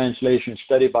Bible translation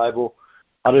study Bible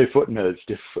other footnotes,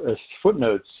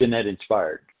 footnotes in that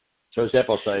inspired. So it's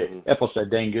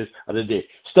episodengus, other the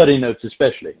study notes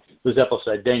especially. So it's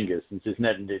episodengus, since it's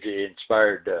not the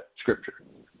inspired scripture.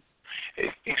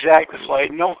 Exactly,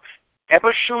 Floyd. No,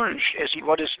 episodengus, as he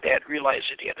what is that? Realize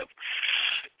it yet.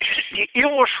 The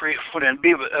illustrate for the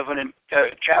Bible of a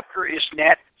chapter is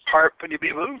not part of the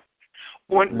Bible.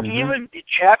 Und even the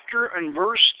chapter and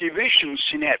verse divisions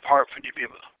in that part of the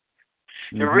Bible.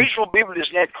 The original Bible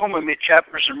is not kommen mit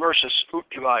chapters and verses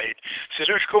utdivided. Så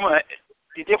det kommer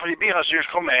de different Bibler så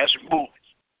kommer as a book.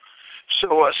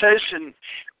 So it says in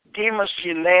they must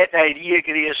be that idea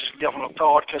it is a different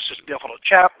thought because it's a different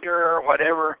chapter or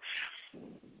whatever.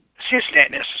 It's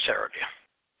not necessarily.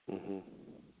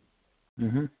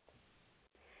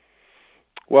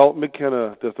 Well, vi kan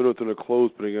det står ut under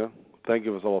close bringa. Thank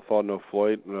you for all thought no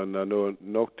Floyd and I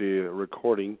know the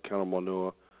recording kan man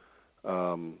nå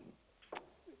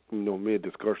no mere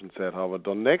discussion set. However,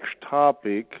 the next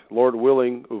topic, Lord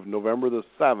willing, of November the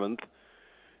 7th,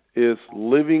 is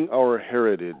living our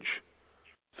heritage.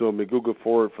 So vi går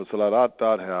forward for saladat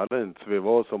där här, and vi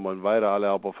var som man vidare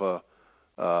alla på för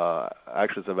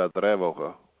actions av att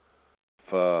dreva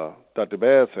för det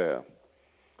bästa.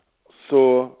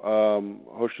 Så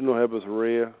har du nog hebes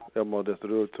rea, jag må det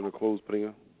står ut till close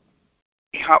bringa.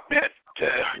 Ja,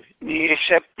 ni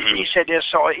said this,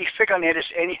 so I figured it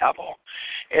is anyhow.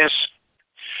 As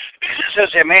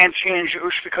says a man changed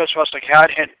us because was the God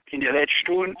had in the last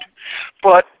stund,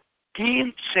 but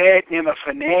Dean said never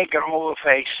förnekar hålla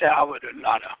för själva den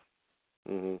andra.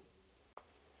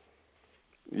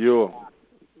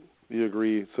 You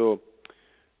agree. So,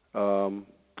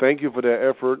 thank you for that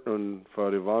effort and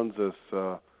for the ones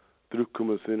as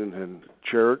drukkommer in and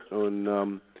church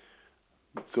and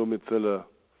so mit the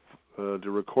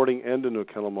recording enden och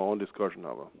kan man en diskussion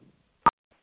haben.